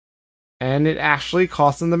 And it actually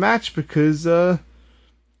cost him the match because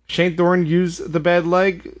Shane Thorne used the bad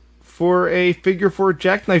leg for a figure 4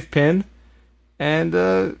 jackknife pin and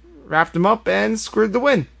wrapped him up and scored the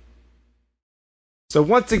win. So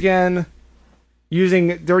once again,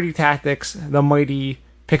 using dirty tactics, the Mighty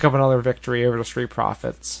pick up another victory over the Street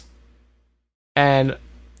Profits. And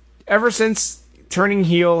ever since turning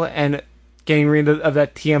heel and getting rid of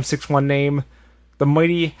that TM61 name, the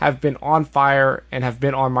Mighty have been on fire and have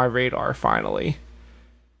been on my radar finally.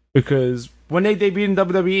 Because when they debuted in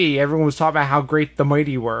WWE, everyone was talking about how great the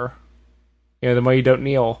Mighty were. The Mighty Don't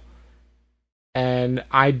Kneel. And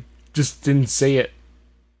I just didn't see it.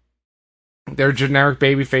 They're generic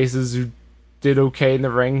baby faces who did okay in the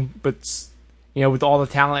ring, but with all the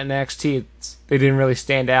talent in NXT, they didn't really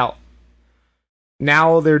stand out.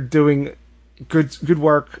 Now they're doing good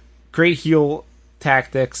work, great heel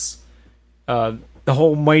tactics. The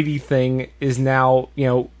whole Mighty thing is now,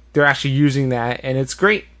 they're actually using that, and it's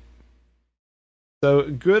great. So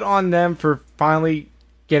good on them for finally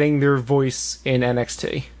getting their voice in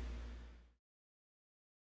NXT.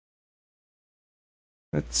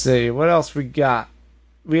 Let's see, what else we got?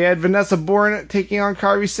 We had Vanessa Bourne taking on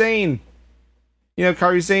Kairi Sane.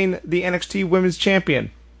 Kairi Sane, the NXT Women's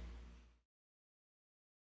Champion.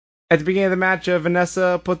 At the beginning of the match,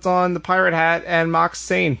 Vanessa puts on the pirate hat and mocks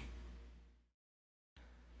Sane.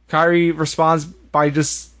 Kairi responds by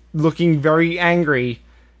just looking very angry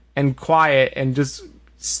and quiet and just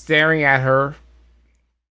staring at her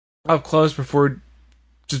up close before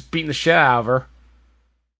just beating the shit out of her.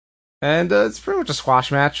 And it's pretty much a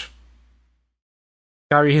squash match.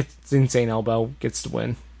 Kairi hits the insane elbow, gets the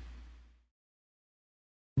win.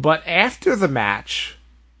 But after the match,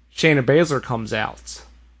 Shayna Baszler comes out.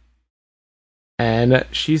 And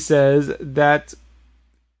she says that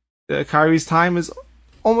Kairi's time is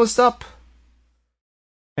almost up.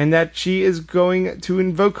 And that she is going to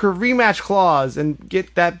invoke her rematch clause and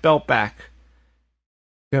get that belt back.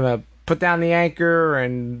 Gonna put down the anchor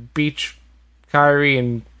and beach Kairi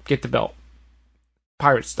and get the belt.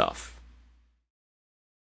 Pirate stuff.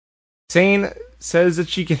 Sane says that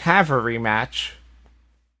she can have her rematch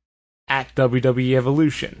at WWE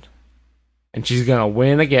Evolution. And she's gonna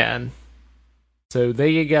win again. So there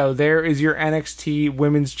you go. There is your NXT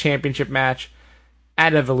Women's Championship match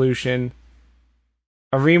at Evolution,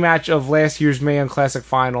 a rematch of last year's Mae Young Classic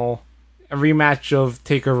final, a rematch of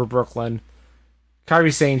TakeOver Brooklyn,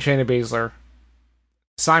 Kairi Sane, Shayna Baszler.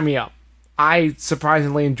 Sign me up. I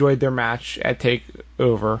surprisingly enjoyed their match at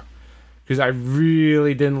TakeOver because I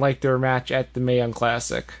really didn't like their match at the Mae Young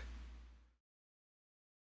Classic.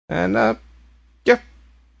 And, yeah.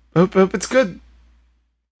 Hope it's good.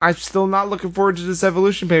 I'm still not looking forward to this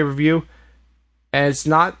Evolution pay-per-view. And it's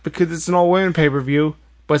not because it's an all-women pay-per-view,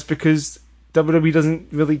 but it's because WWE doesn't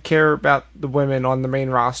really care about the women on the main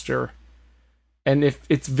roster. And if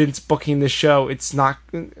it's Vince booking the show, it's not...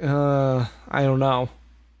 I don't know.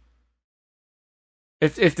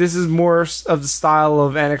 If this is more of the style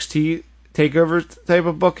of NXT TakeOver type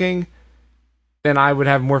of booking, then I would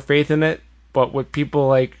have more faith in it. But with people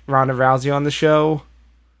like Ronda Rousey on the show,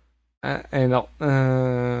 I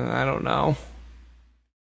don't know.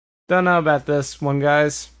 Don't know about this one,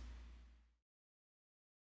 guys.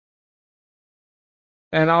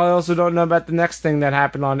 And I also don't know about the next thing that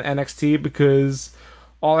happened on NXT because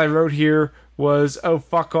all I wrote here was, oh,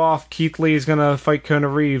 fuck off, Keith Lee is gonna fight Kona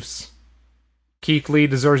Reeves. Keith Lee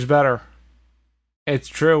deserves better. It's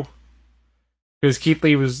true. Because Keith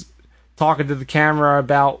Lee was talking to the camera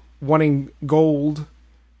about wanting gold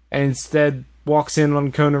and instead walks in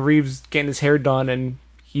on Kona Reeves getting his hair done and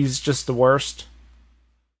he's just the worst.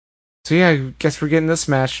 So yeah, I guess we're getting this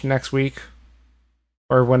match next week.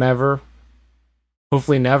 Or whenever.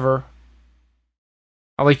 Hopefully never.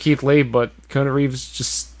 I like Keith Lee, but Kona Reeves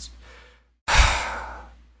just...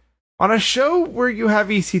 On a show where you have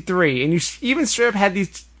EC3, and you even straight up had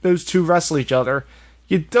those two wrestle each other,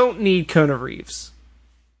 you don't need Kona Reeves.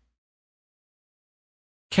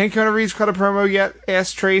 Can Kona Reeves cut a promo yet?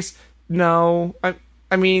 Asked Trace. No.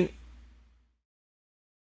 I mean...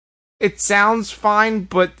 It sounds fine,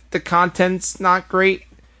 but the content's not great.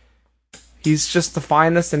 He's just the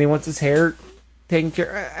finest, and he wants his hair taken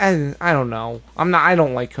care of. I don't know. I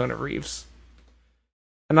don't like Kona Reeves.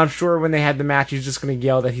 And I'm sure when they had the match, he's just going to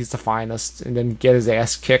yell that he's the finest and then get his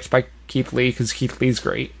ass kicked by Keith Lee because Keith Lee's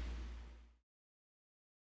great.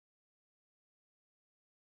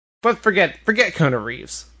 But forget Kona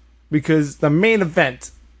Reeves because the main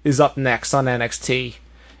event is up next on NXT.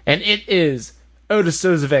 And it is Otis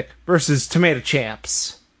Sozovic versus Tomato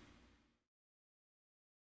Champs.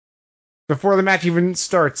 Before the match even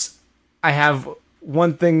starts, I have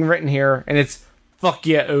one thing written here, and it's, fuck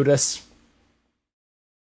yeah, Otis.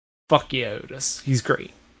 Fuck yeah, Otis. He's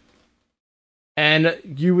great. And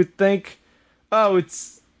you would think, oh,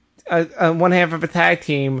 it's one half of a tag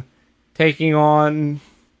team taking on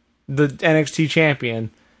the NXT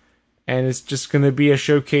champion, and it's just going to be a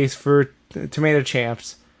showcase for Tomato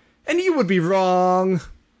Champs. And you would be wrong.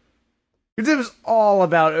 Because it was all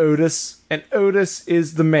about Otis, and Otis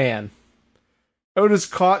is the man. Otis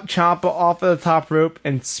caught Ciampa off of the top rope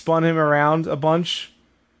and spun him around a bunch.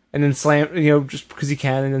 And then slammed, just because he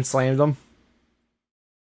can, and then slammed him.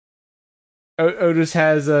 Otis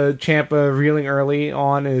has Ciampa reeling early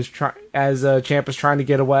on as Ciampa's trying to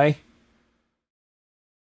get away.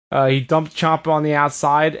 He dumped Ciampa on the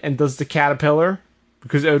outside and does the caterpillar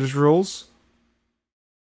because Otis rules.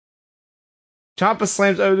 Ciampa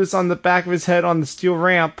slams Otis on the back of his head on the steel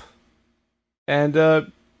ramp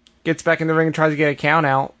and gets back in the ring and tries to get a count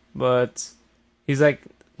out, but he's like,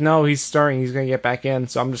 no, he's stirring. He's going to get back in,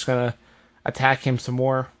 so I'm just going to attack him some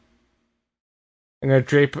more. I'm going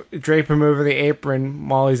to drape him over the apron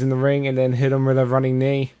while he's in the ring and then hit him with a running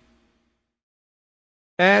knee.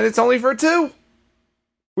 And it's only for 2,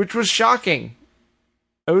 which was shocking.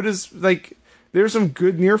 Otis, there's some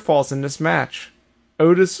good near falls in this match.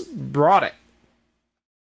 Otis brought it.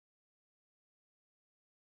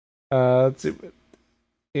 Let's see.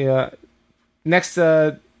 Yeah. Next,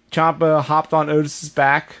 Ciampa hopped on Otis's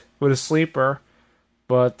back with a sleeper,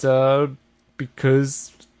 but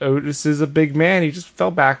because Otis is a big man, he just fell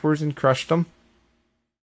backwards and crushed him.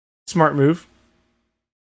 Smart move.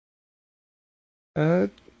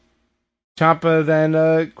 Ciampa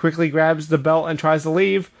then quickly grabs the belt and tries to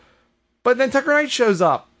leave, but then Tucker Knight shows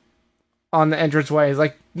up on the entranceway. He's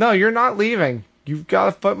like, no, you're not leaving. You've got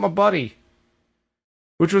to fight my buddy.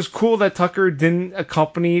 Which was cool that Tucker didn't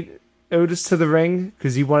accompany Otis to the ring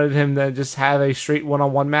because he wanted him to just have a straight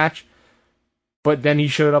one-on-one match. But then he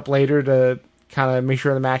showed up later to kind of make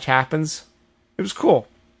sure the match happens. It was cool.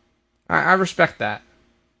 I respect that.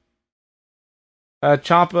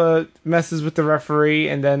 Ciampa messes with the referee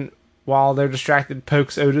and then, while they're distracted,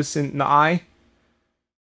 pokes Otis in the eye.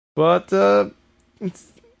 But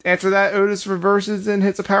after that, Otis reverses and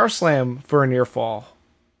hits a power slam for a near fall.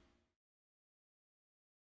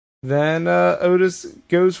 Then Otis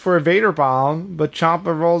goes for a Vader bomb, but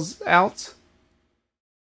Ciampa rolls out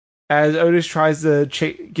as Otis tries to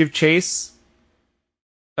give chase.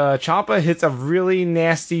 Ciampa hits a really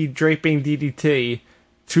nasty draping DDT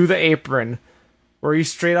to the apron, where he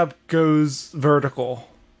straight up goes vertical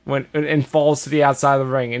and falls to the outside of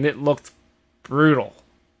the ring, and it looked brutal.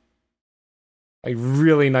 Like,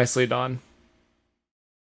 really nicely done.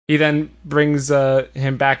 He then brings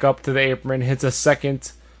him back up to the apron, hits a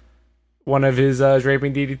second one of his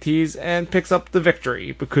draping DDTs, and picks up the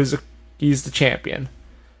victory because he's the champion.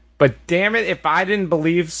 But damn it, if I didn't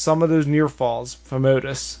believe some of those near falls from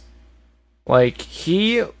Otis. Like,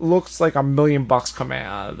 he looks like $1 million coming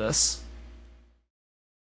out of this.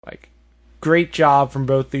 Like, great job from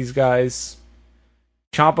both these guys.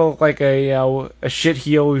 Ciampa looked like a shit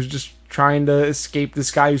heel who's just trying to escape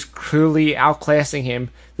this guy who's clearly outclassing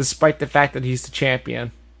him, despite the fact that he's the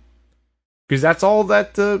champion. Because that's all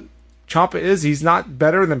that Ciampa is. He's not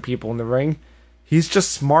better than people in the ring. He's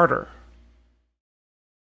just smarter.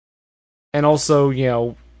 And also,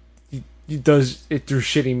 he does it through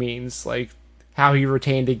shitty means, like how he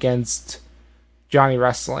retained against Johnny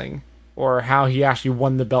Wrestling, or how he actually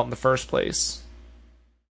won the belt in the first place.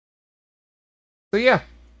 So yeah,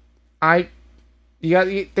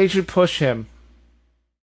 they should push him.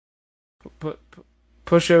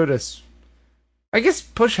 Push Otis. I guess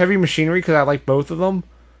push Heavy Machinery because I like both of them,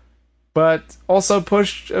 but also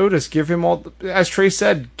push Otis. Give him as Trey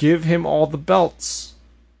said, give him all the belts.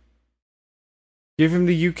 Give him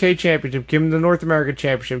the UK Championship. Give him the North American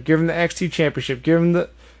Championship. Give him the NXT Championship. Give him the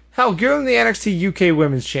NXT UK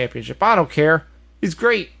Women's Championship. I don't care. He's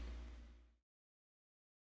great.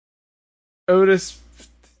 Otis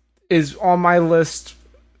is on my list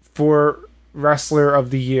for Wrestler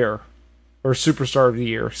of the Year. Or Superstar of the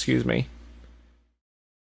Year, excuse me.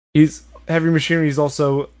 Heavy Machinery is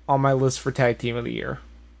also on my list for Tag Team of the Year.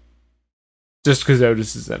 Just because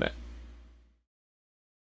Otis is in it.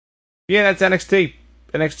 Yeah, that's NXT.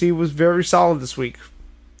 NXT was very solid this week.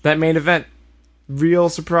 That main event. Real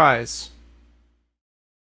surprise.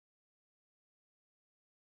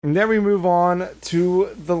 And then we move on to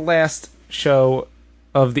the last show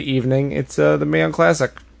of the evening. It's the Mae Young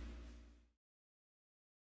Classic.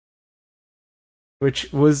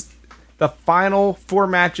 Which was the final 4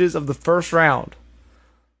 matches of the first round.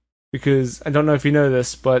 Because, I don't know if you know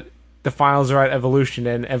this, but the finals are at Evolution,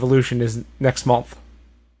 and Evolution is next month.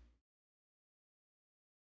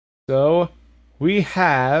 So, we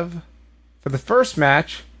have, for the first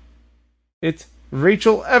match, it's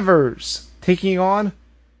Rachel Evers taking on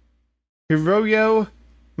Hiroyo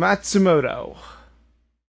Matsumoto.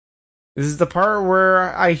 This is the part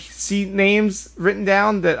where I see names written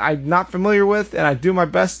down that I'm not familiar with, and I do my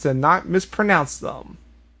best to not mispronounce them.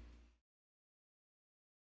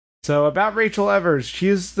 So, about Rachel Evers, she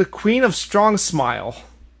is the queen of strong smile.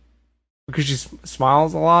 Because she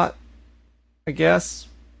smiles a lot, I guess.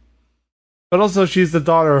 But also, she's the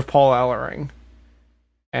daughter of Paul Ellering.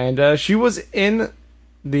 And she was in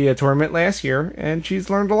the tournament last year, and she's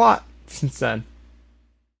learned a lot since then.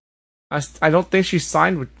 I don't think she's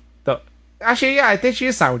signed with the... Actually, yeah, I think she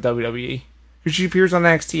is signed with WWE. Because she appears on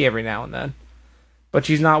NXT every now and then. But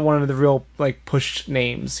she's not one of the real, pushed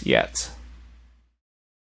names yet.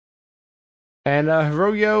 And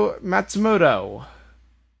Hiroyo Matsumoto.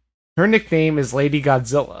 Her nickname is Lady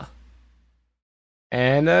Godzilla.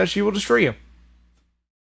 And she will destroy you.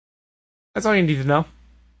 That's all you need to know.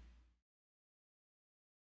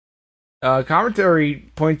 Commentary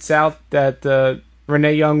points out that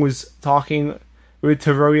Renee Young was talking with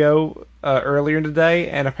Hiroyo earlier today,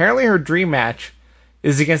 and apparently her dream match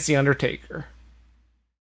is against The Undertaker.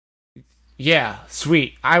 Yeah,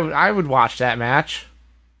 sweet. I would watch that match.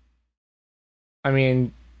 I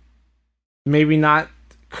mean, maybe not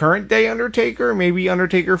current day Undertaker, maybe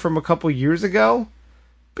Undertaker from a couple years ago.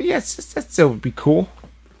 But yes, that still would be cool.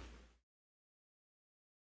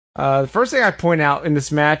 The first thing I point out in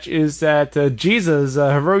this match is that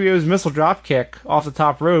Hiroyo's missile drop kick off the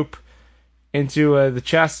top rope into the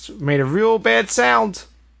chest made a real bad sound.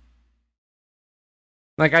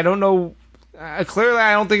 I don't know. Clearly,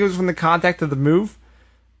 I don't think it was from the contact of the move.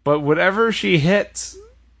 But whatever she hit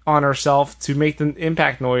on herself to make the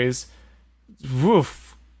impact noise,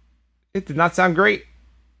 woof, it did not sound great.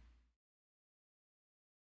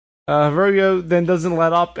 Hiroyo then doesn't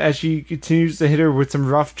let up as she continues to hit her with some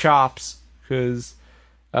rough chops. Because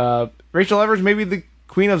Rachel Evers may be the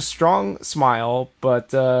queen of strong smile, but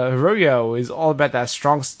Hiroyo is all about that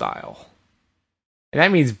strong style. And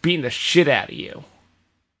that means beating the shit out of you.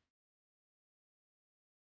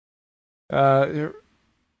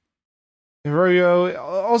 Hiroyo.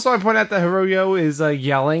 Also, I point out that Hiroyo is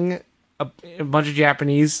yelling a bunch of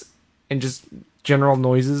Japanese and just general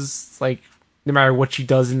noises, like no matter what she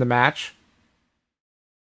does in the match.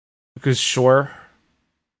 Because sure,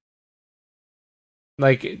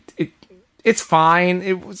 like it's fine.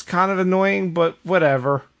 It was kind of annoying, but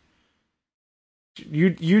whatever. You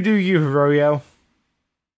do you, Hiroyo.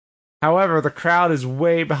 However, the crowd is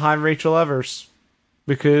way behind Rachel Evers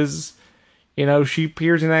because, she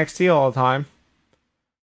appears in NXT all the time.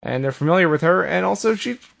 And they're familiar with her, and also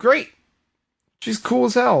she's great. She's cool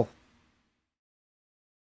as hell.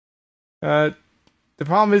 The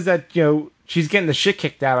problem is that, she's getting the shit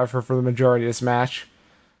kicked out of her for the majority of this match.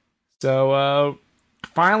 So,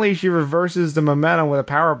 finally she reverses the momentum with a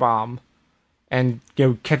powerbomb and,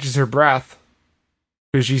 catches her breath.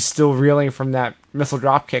 Because she's still reeling from that missile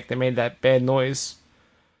drop kick that made that bad noise.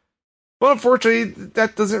 But unfortunately,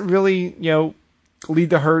 that doesn't really, lead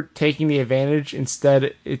to her taking the advantage.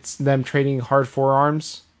 Instead, it's them trading hard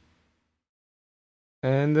forearms.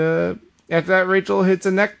 And after that, Rachel hits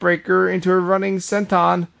a neck breaker into a running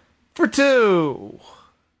senton for 2.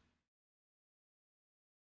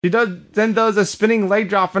 She then does a spinning leg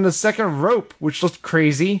drop on the second rope, which looked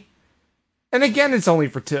crazy. And again, it's only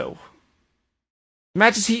for 2. The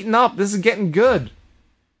match is heating up. This is getting good.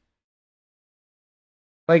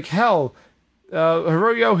 Like hell,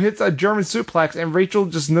 Hiroyo hits a German suplex and Rachel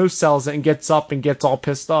just no-sells it and gets up and gets all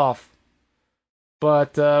pissed off.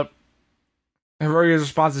 But Hiroyo's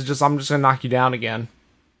response is just, I'm just gonna knock you down again.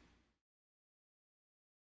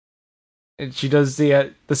 And she does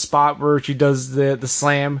the spot where she does the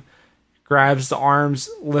slam, grabs the arms,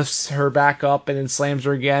 lifts her back up, and then slams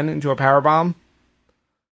her again into a powerbomb.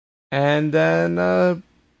 And then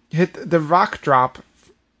hit the rock drop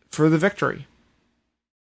for the victory.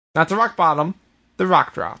 Not the rock bottom, the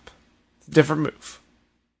rock drop. It's a different move.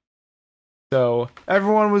 So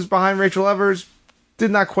everyone was behind Rachel Evers.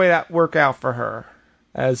 Did not quite work out for her,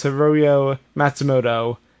 as Hiroyo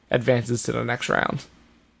Matsumoto advances to the next round.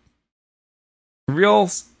 Real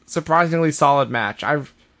surprisingly solid match.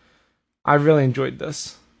 I really enjoyed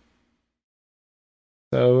this.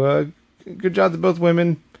 So good job to both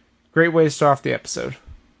women. Great way to start off the episode.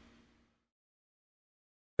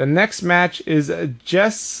 The next match is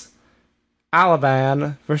Jess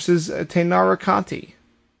Alaban versus Taynara Conti.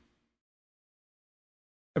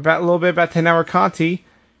 A little bit about Taynara Conti.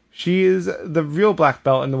 She is the real black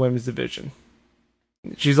belt in the women's division.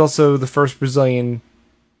 She's also the first Brazilian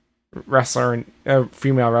wrestler,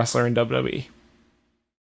 female wrestler in WWE.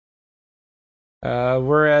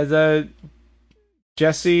 Whereas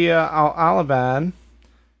Jessie Alaban,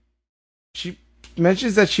 she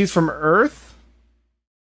mentions that she's from Earth,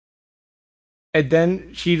 and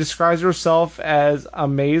then she describes herself as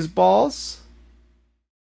amazeballs,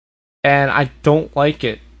 and I don't like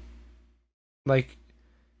it. Like,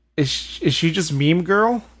 is she just meme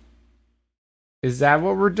girl? Is that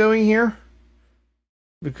what we're doing here?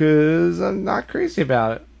 Because I'm not crazy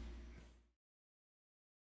about it.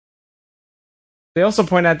 They also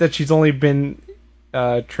point out that she's only been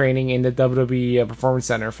training in the WWE Performance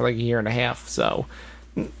Center for like a year and a half. So,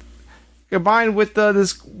 combined with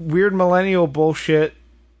this weird millennial bullshit,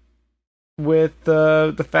 with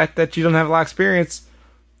the fact that she doesn't have a lot of experience,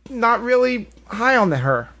 not really high on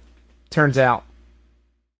her, turns out.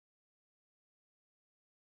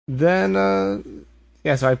 Then,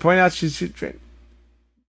 so I point out she's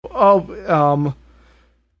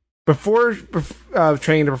before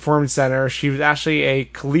training the Performance Center, she was actually a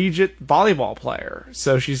collegiate volleyball player.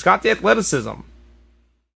 So she's got the athleticism.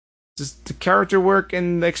 Just the character work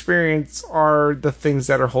and the experience are the things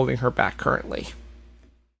that are holding her back currently.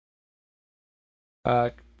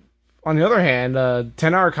 On the other hand,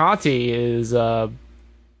 Taynara Conti is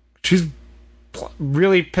she's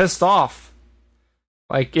really pissed off.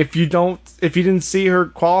 Like, if you didn't see her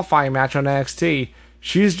qualifying match on NXT,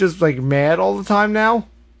 she's just like mad all the time now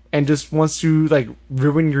and just wants to like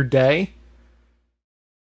ruin your day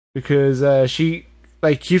because she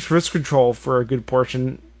like keeps wrist control for a good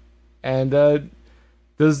portion and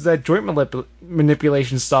does that joint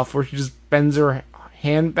manipulation stuff where she just bends her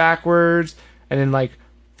hand backwards and then like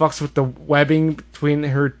fucks with the webbing between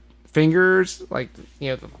her fingers, like,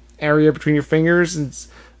 the area between your fingers, and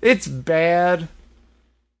it's bad.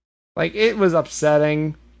 Like, it was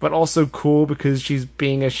upsetting, but also cool because she's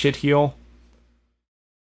being a shitheel.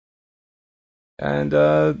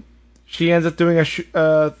 And she ends up doing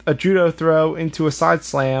a judo throw into a side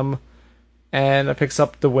slam, and picks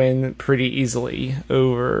up the win pretty easily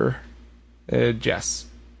over Jess.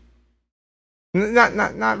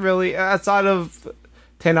 Not really. Outside of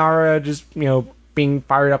Taynara just being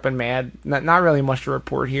fired up and mad. Not really much to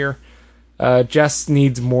report here. Jess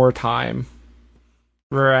needs more time.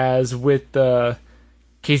 Whereas with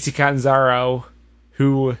Casey Catanzaro,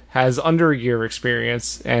 who has under a year of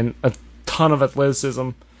experience and a ton of athleticism,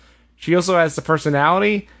 she also has the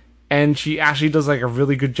personality, and she actually does like a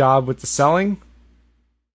really good job with the selling.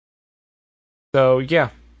 So yeah,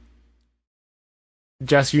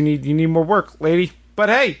 Jess, you need more work, lady. But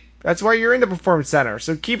hey, that's why you're in the Performance Center,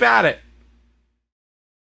 so keep at it.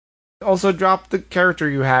 Also, drop the character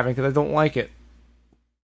you have because I don't like it.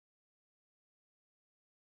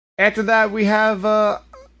 After that, we have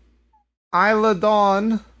Isla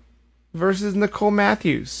Dawn versus Nicole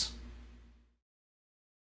Matthews.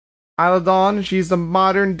 Isla Dawn, she's the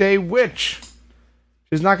modern day witch.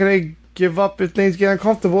 She's not gonna give up if things get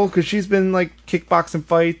uncomfortable because she's been like kickboxing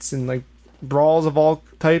fights and like brawls of all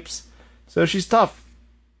types. So she's tough.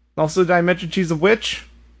 Also, did I mention she's a witch?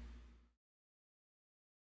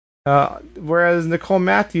 Whereas Nicole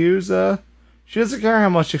Matthews, she doesn't care how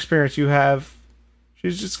much experience you have.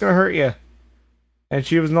 She's just gonna hurt you. And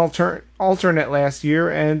she was an alternate last year,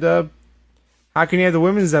 and how can you have the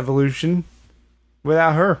women's evolution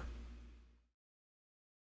without her?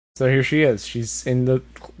 So here she is. She's in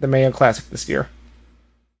the Mayo Classic this year.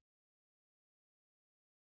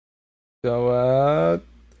 So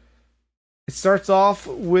it starts off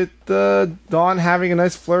with Dawn having a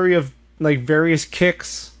nice flurry of like various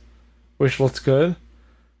kicks, which looks good.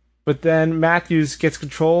 But then Matthews gets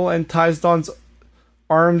control and ties Dawn's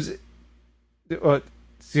arms.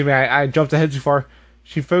 Excuse me, I jumped ahead too far.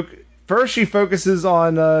 First she focuses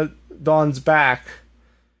on Dawn's back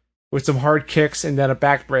with some hard kicks and then a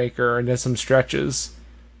backbreaker and then some stretches.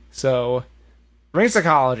 So, ring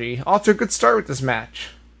psychology. Off to a good start with this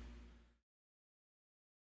match.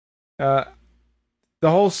 The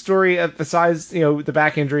whole story, besides the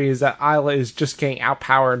back injury, is that Isla is just getting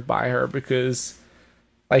outpowered by her because,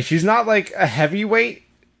 like, she's not like a heavyweight,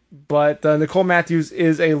 but Nicole Matthews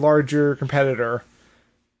is a larger competitor,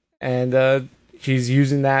 and she's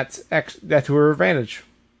using that to her advantage.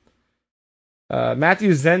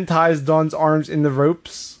 Matthews then ties Dawn's arms in the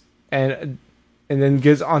ropes and then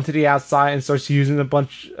gets onto the outside and starts using a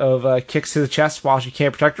bunch of kicks to the chest while she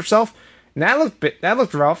can't protect herself. And that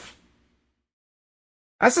looked rough.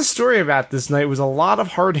 That's the story about this night, was a lot of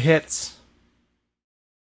hard hits.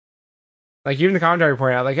 Like, even the commentary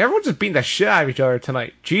pointed out, like, everyone's just beating the shit out of each other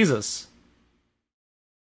tonight. Jesus.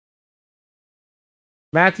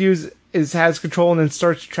 Matthews has control and then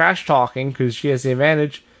starts trash talking because she has the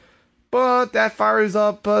advantage. But that fires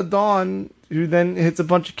up Dawn, who then hits a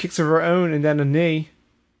bunch of kicks of her own and then a knee.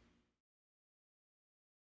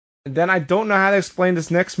 And then I don't know how to explain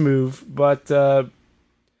this next move, but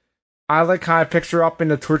Isla kind of picks her up in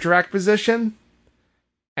the torture rack position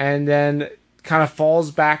and then kind of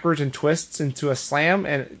falls backwards and twists into a slam,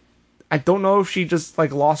 and I don't know if she just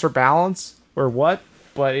like lost her balance or what,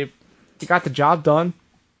 but it got the job done.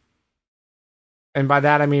 And by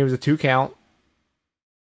that I mean it was a 2 count.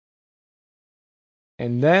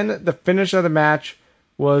 And then the finish of the match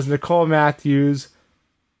was Nicole Matthews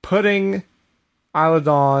putting Isla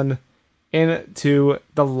Dawn into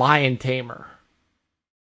the Lion Tamer.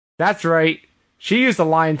 That's right, she used the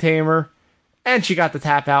Lion Tamer and she got the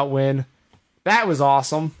tap out win. That was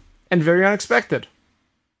awesome and very unexpected.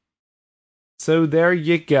 So there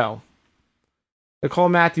you go. Nicole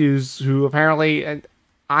Matthews, who apparently, and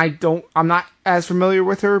I'm not as familiar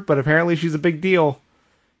with her, but apparently she's a big deal.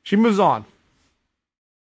 She moves on.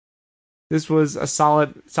 This was a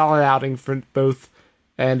solid outing for both,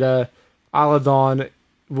 and Isla Dawn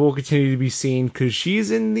will continue to be seen because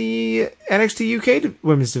she's in the NXT UK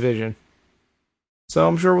women's division. So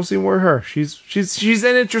I'm sure we'll see more of her. She's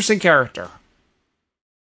an interesting character.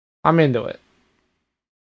 I'm into it.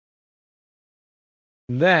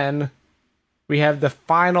 Then we have the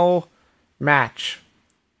final match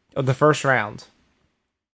of the first round.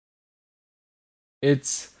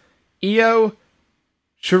 It's Io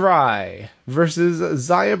Shirai versus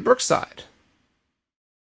Zaya Brookside.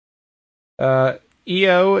 Io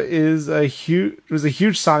was a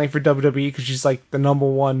huge signing for WWE because she's like the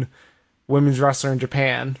 #1 women's wrestler in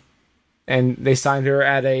Japan, and they signed her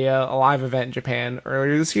at a live event in Japan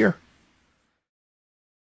earlier this year.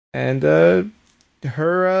 And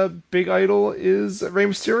her big idol is Rey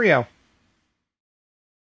Mysterio.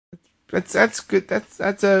 That's good.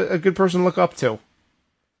 That's a good person to look up to.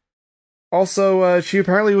 Also, she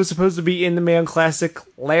apparently was supposed to be in the Mae Classic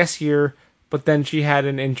last year, but then she had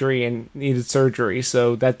an injury and needed surgery,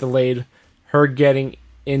 so that delayed her getting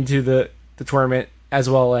into the tournament, as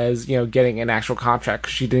well as getting an actual contract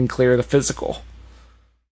because she didn't clear the physical.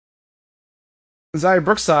 Xia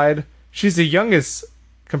Brookside, she's the youngest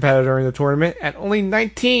competitor in the tournament at only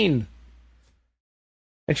 19.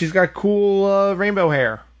 And she's got cool rainbow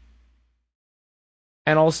hair.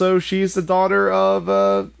 And also, she's the daughter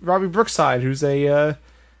of Robbie Brookside, who's a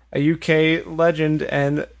UK legend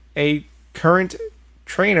and a current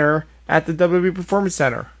trainer at the WWE Performance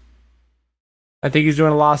Center. I think he's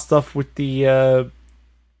doing a lot of stuff with the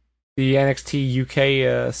NXT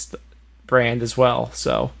UK brand as well.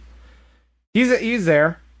 So he's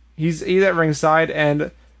there. He's at ringside,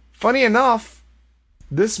 and funny enough,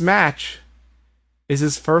 this match is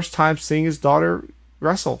his first time seeing his daughter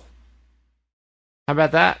wrestle. How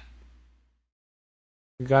about that?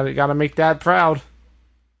 Gotta make Dad proud.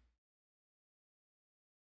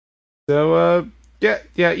 So yeah,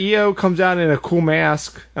 Io comes out in a cool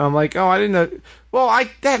mask, and I'm like, oh, I didn't know. Well,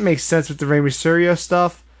 that makes sense with the Rey Mysterio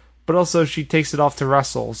stuff, but also she takes it off to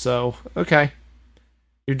wrestle. So okay,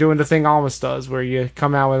 you're doing the thing Almas does, where you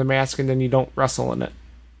come out with a mask and then you don't wrestle in it.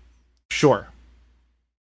 Sure,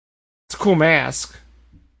 it's a cool mask.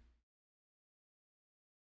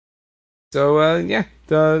 So yeah,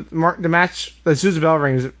 the match, as soon as the bell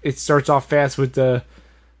rings, it starts off fast with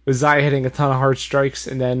Xia hitting a ton of hard strikes,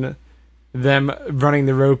 and then them running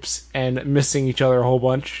the ropes and missing each other a whole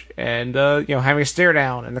bunch, and having a stare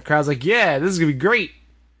down, and the crowd's like, "Yeah, this is gonna be great."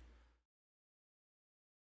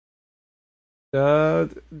 I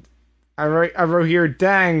wrote here,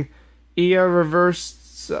 dang, Io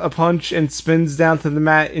reversed a punch and spins down to the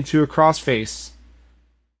mat into a crossface,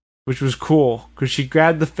 which was cool because she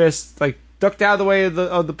grabbed the fist, like ducked out of the way of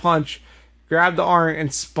the punch, grabbed the arm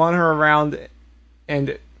and spun her around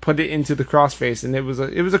and put it into the crossface, and it was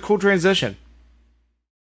a cool transition.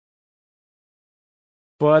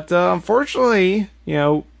 But unfortunately,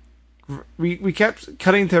 we kept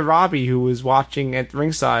cutting to Robbie, who was watching at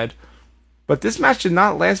ringside, but this match did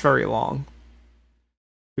not last very long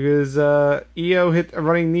because Io hit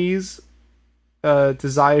running knees to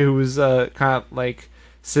Xia, who was kind of like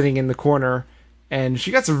sitting in the corner, and she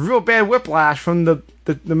got some real bad whiplash from the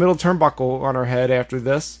middle turnbuckle on her head after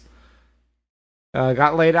this.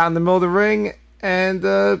 Got laid out in the middle of the ring, and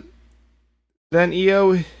then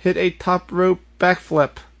Io hit a top rope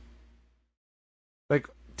backflip, like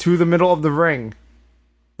to the middle of the ring,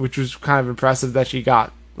 which was kind of impressive that she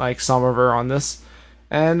got like some of her on this,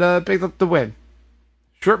 and picked up the win.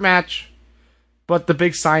 Short match, but the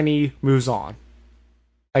big signee moves on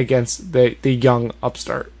against the young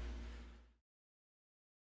upstart.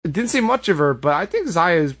 I didn't see much of her, but I think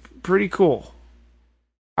Xia is pretty cool.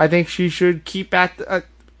 I think she should keep at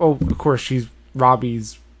of course, she's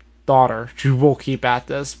Robbie's daughter. She will keep at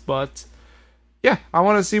this, but yeah, I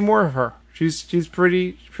want to see more of her. She's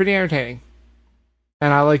pretty entertaining,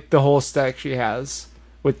 and I like the whole aesthetic she has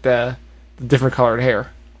with the different colored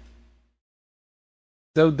hair.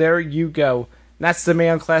 So there you go. That's the Mae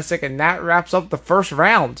Young Classic, and that wraps up the first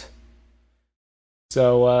round.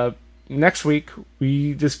 So next week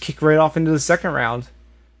we just kick right off into the second round.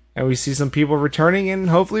 And we see some people returning, and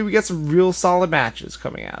hopefully we get some real solid matches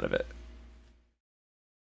coming out of it.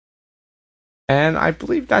 And I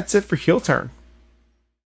believe that's it for Heel Turn,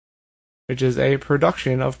 which is a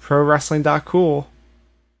production of ProWrestling.cool.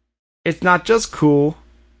 It's not just cool,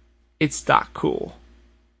 it's .cool.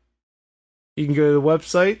 You can go to the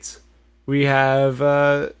website. We have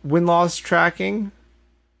win-loss tracking.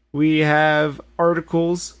 We have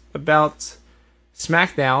articles about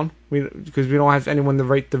SmackDown, because we don't have anyone to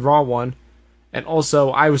write the Raw one. And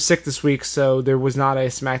also, I was sick this week, so there was not a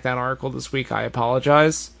SmackDown article this week. I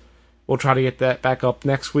apologize. We'll try to get that back up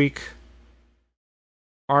next week.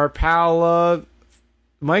 Our pal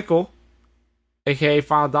Michael, aka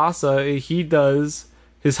Final Dasa, he does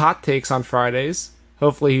his hot takes on Fridays.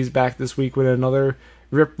 Hopefully he's back this week with another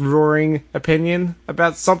rip-roaring opinion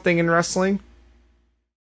about something in wrestling.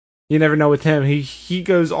 You never know with him. He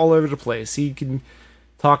goes all over the place. He can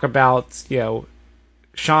talk about,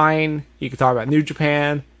 Shine. He can talk about New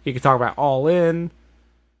Japan. He can talk about All In,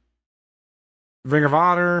 Ring of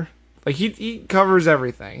Honor. Like he covers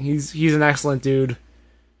everything. He's an excellent dude.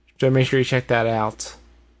 So make sure you check that out.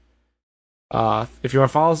 If you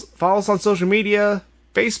want to follow us on social media,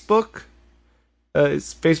 Facebook.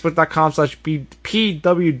 It's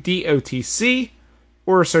facebook.com/PWDOTC,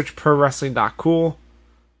 or search ProWrestling.cool.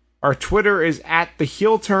 Our Twitter is at the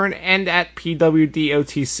Heel Turn and at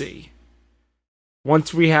PWDOTC.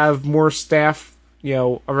 Once we have more staff,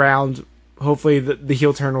 around, hopefully the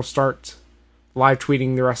Heel Turn will start live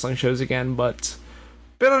tweeting the wrestling shows again, but a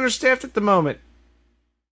bit understaffed at the moment.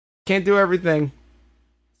 Can't do everything.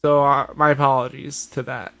 So my apologies to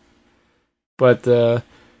that. But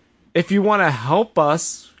if you want to help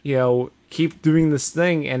us, keep doing this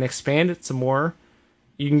thing and expand it some more,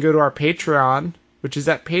 you can go to our Patreon, which is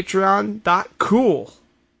at patreon.cool.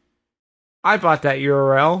 I bought that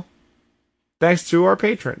URL thanks to our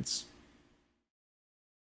patrons.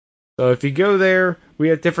 So if you go there, we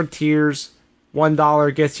have different tiers.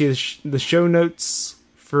 $1 gets you the show notes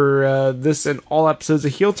for this and all episodes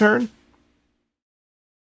of Heel Turn.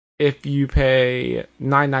 If you pay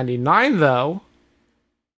 $9.99 though,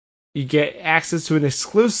 you get access to an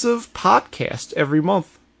exclusive podcast every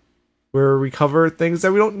month where we cover things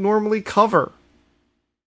that we don't normally cover.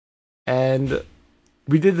 And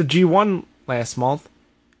we did the G1 last month,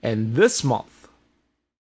 and this month,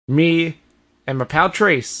 me and my pal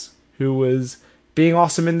Trace, who was being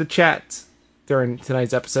awesome in the chat during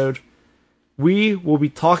tonight's episode, we will be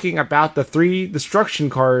talking about the 3 destruction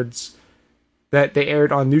cards that they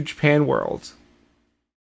aired on New Japan World.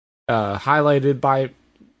 Highlighted by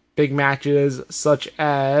big matches such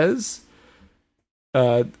as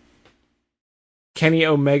Kenny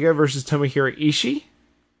Omega versus Tomohiro Ishii,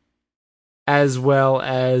 as well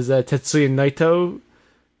as Tetsuya Naito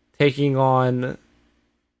taking on...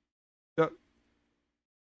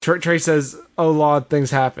 Trey says, "Oh Lord, things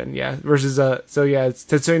happen." Yeah, versus it's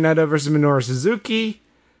Tetsuya Naito versus Minoru Suzuki,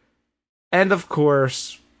 and of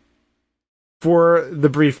course, for the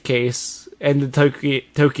briefcase and the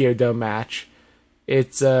Tokyo Dome match,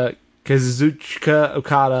 it's Kazuchika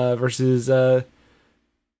Okada versus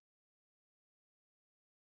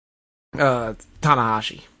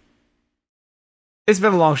Tanahashi. It's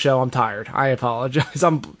been a long show. I'm tired. I apologize.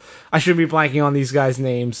 I should be blanking on these guys'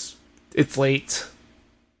 names. It's late.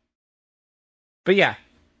 But yeah,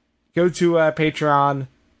 go to patreon.cool.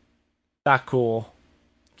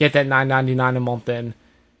 Get that $9.99 a month in.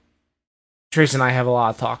 Trace and I have a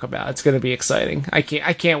lot to talk about. It's going to be exciting. I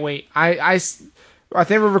can't wait. I think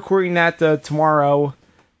we're recording that tomorrow,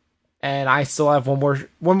 and I still have one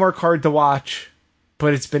more card to watch,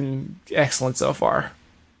 but it's been excellent so far.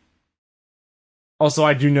 Also,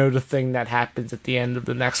 I do know the thing that happens at the end of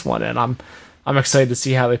the next one, and I'm excited to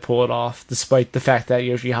see how they pull it off, despite the fact that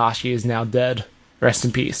Yoshihashi is now dead. Rest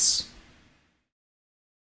in peace.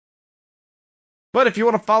 But if you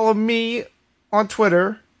want to follow me on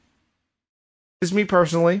Twitter, is me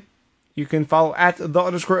personally, you can follow at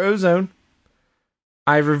 @the_ozone.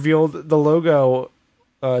 I revealed the logo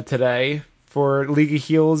today for League of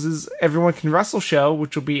Heels' Everyone Can Wrestle show,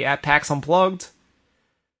 which will be at PAX Unplugged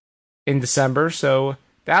in December, so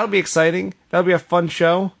that'll be exciting. That'll be a fun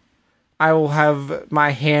show. I will have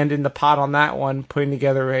my hand in the pot on that one, putting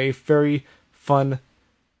together a very fun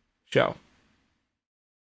show.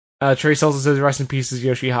 Trace also says, "Rest in peace is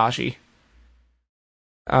Yoshihashi."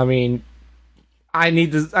 I mean, I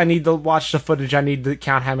need to watch the footage. I need to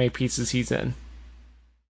count how many pieces he's in.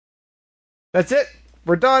 That's it.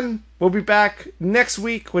 We're done. We'll be back next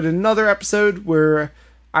week with another episode where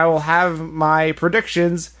I will have my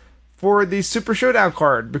predictions for the Super Showdown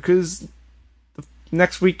card, because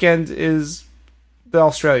next weekend is the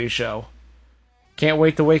Australia show. Can't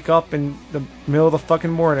wait to wake up in the middle of the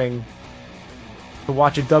fucking morning to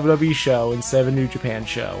watch a WWE show instead of a New Japan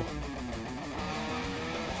show.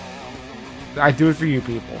 I do it for you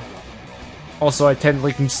people. Also, I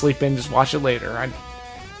technically can sleep in, just watch it later.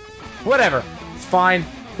 Whatever. It's fine.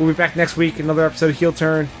 We'll be back next week, another episode of Heel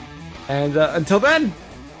Turn. And until then...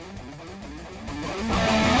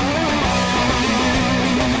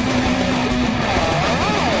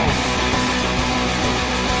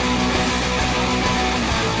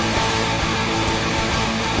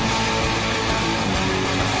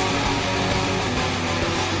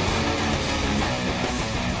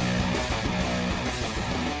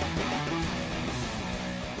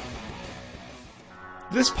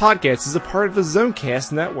 This podcast is a part of the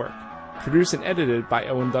Zonecast Network, produced and edited by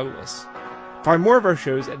Owen Douglas. Find more of our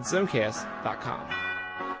shows at zonecast.com.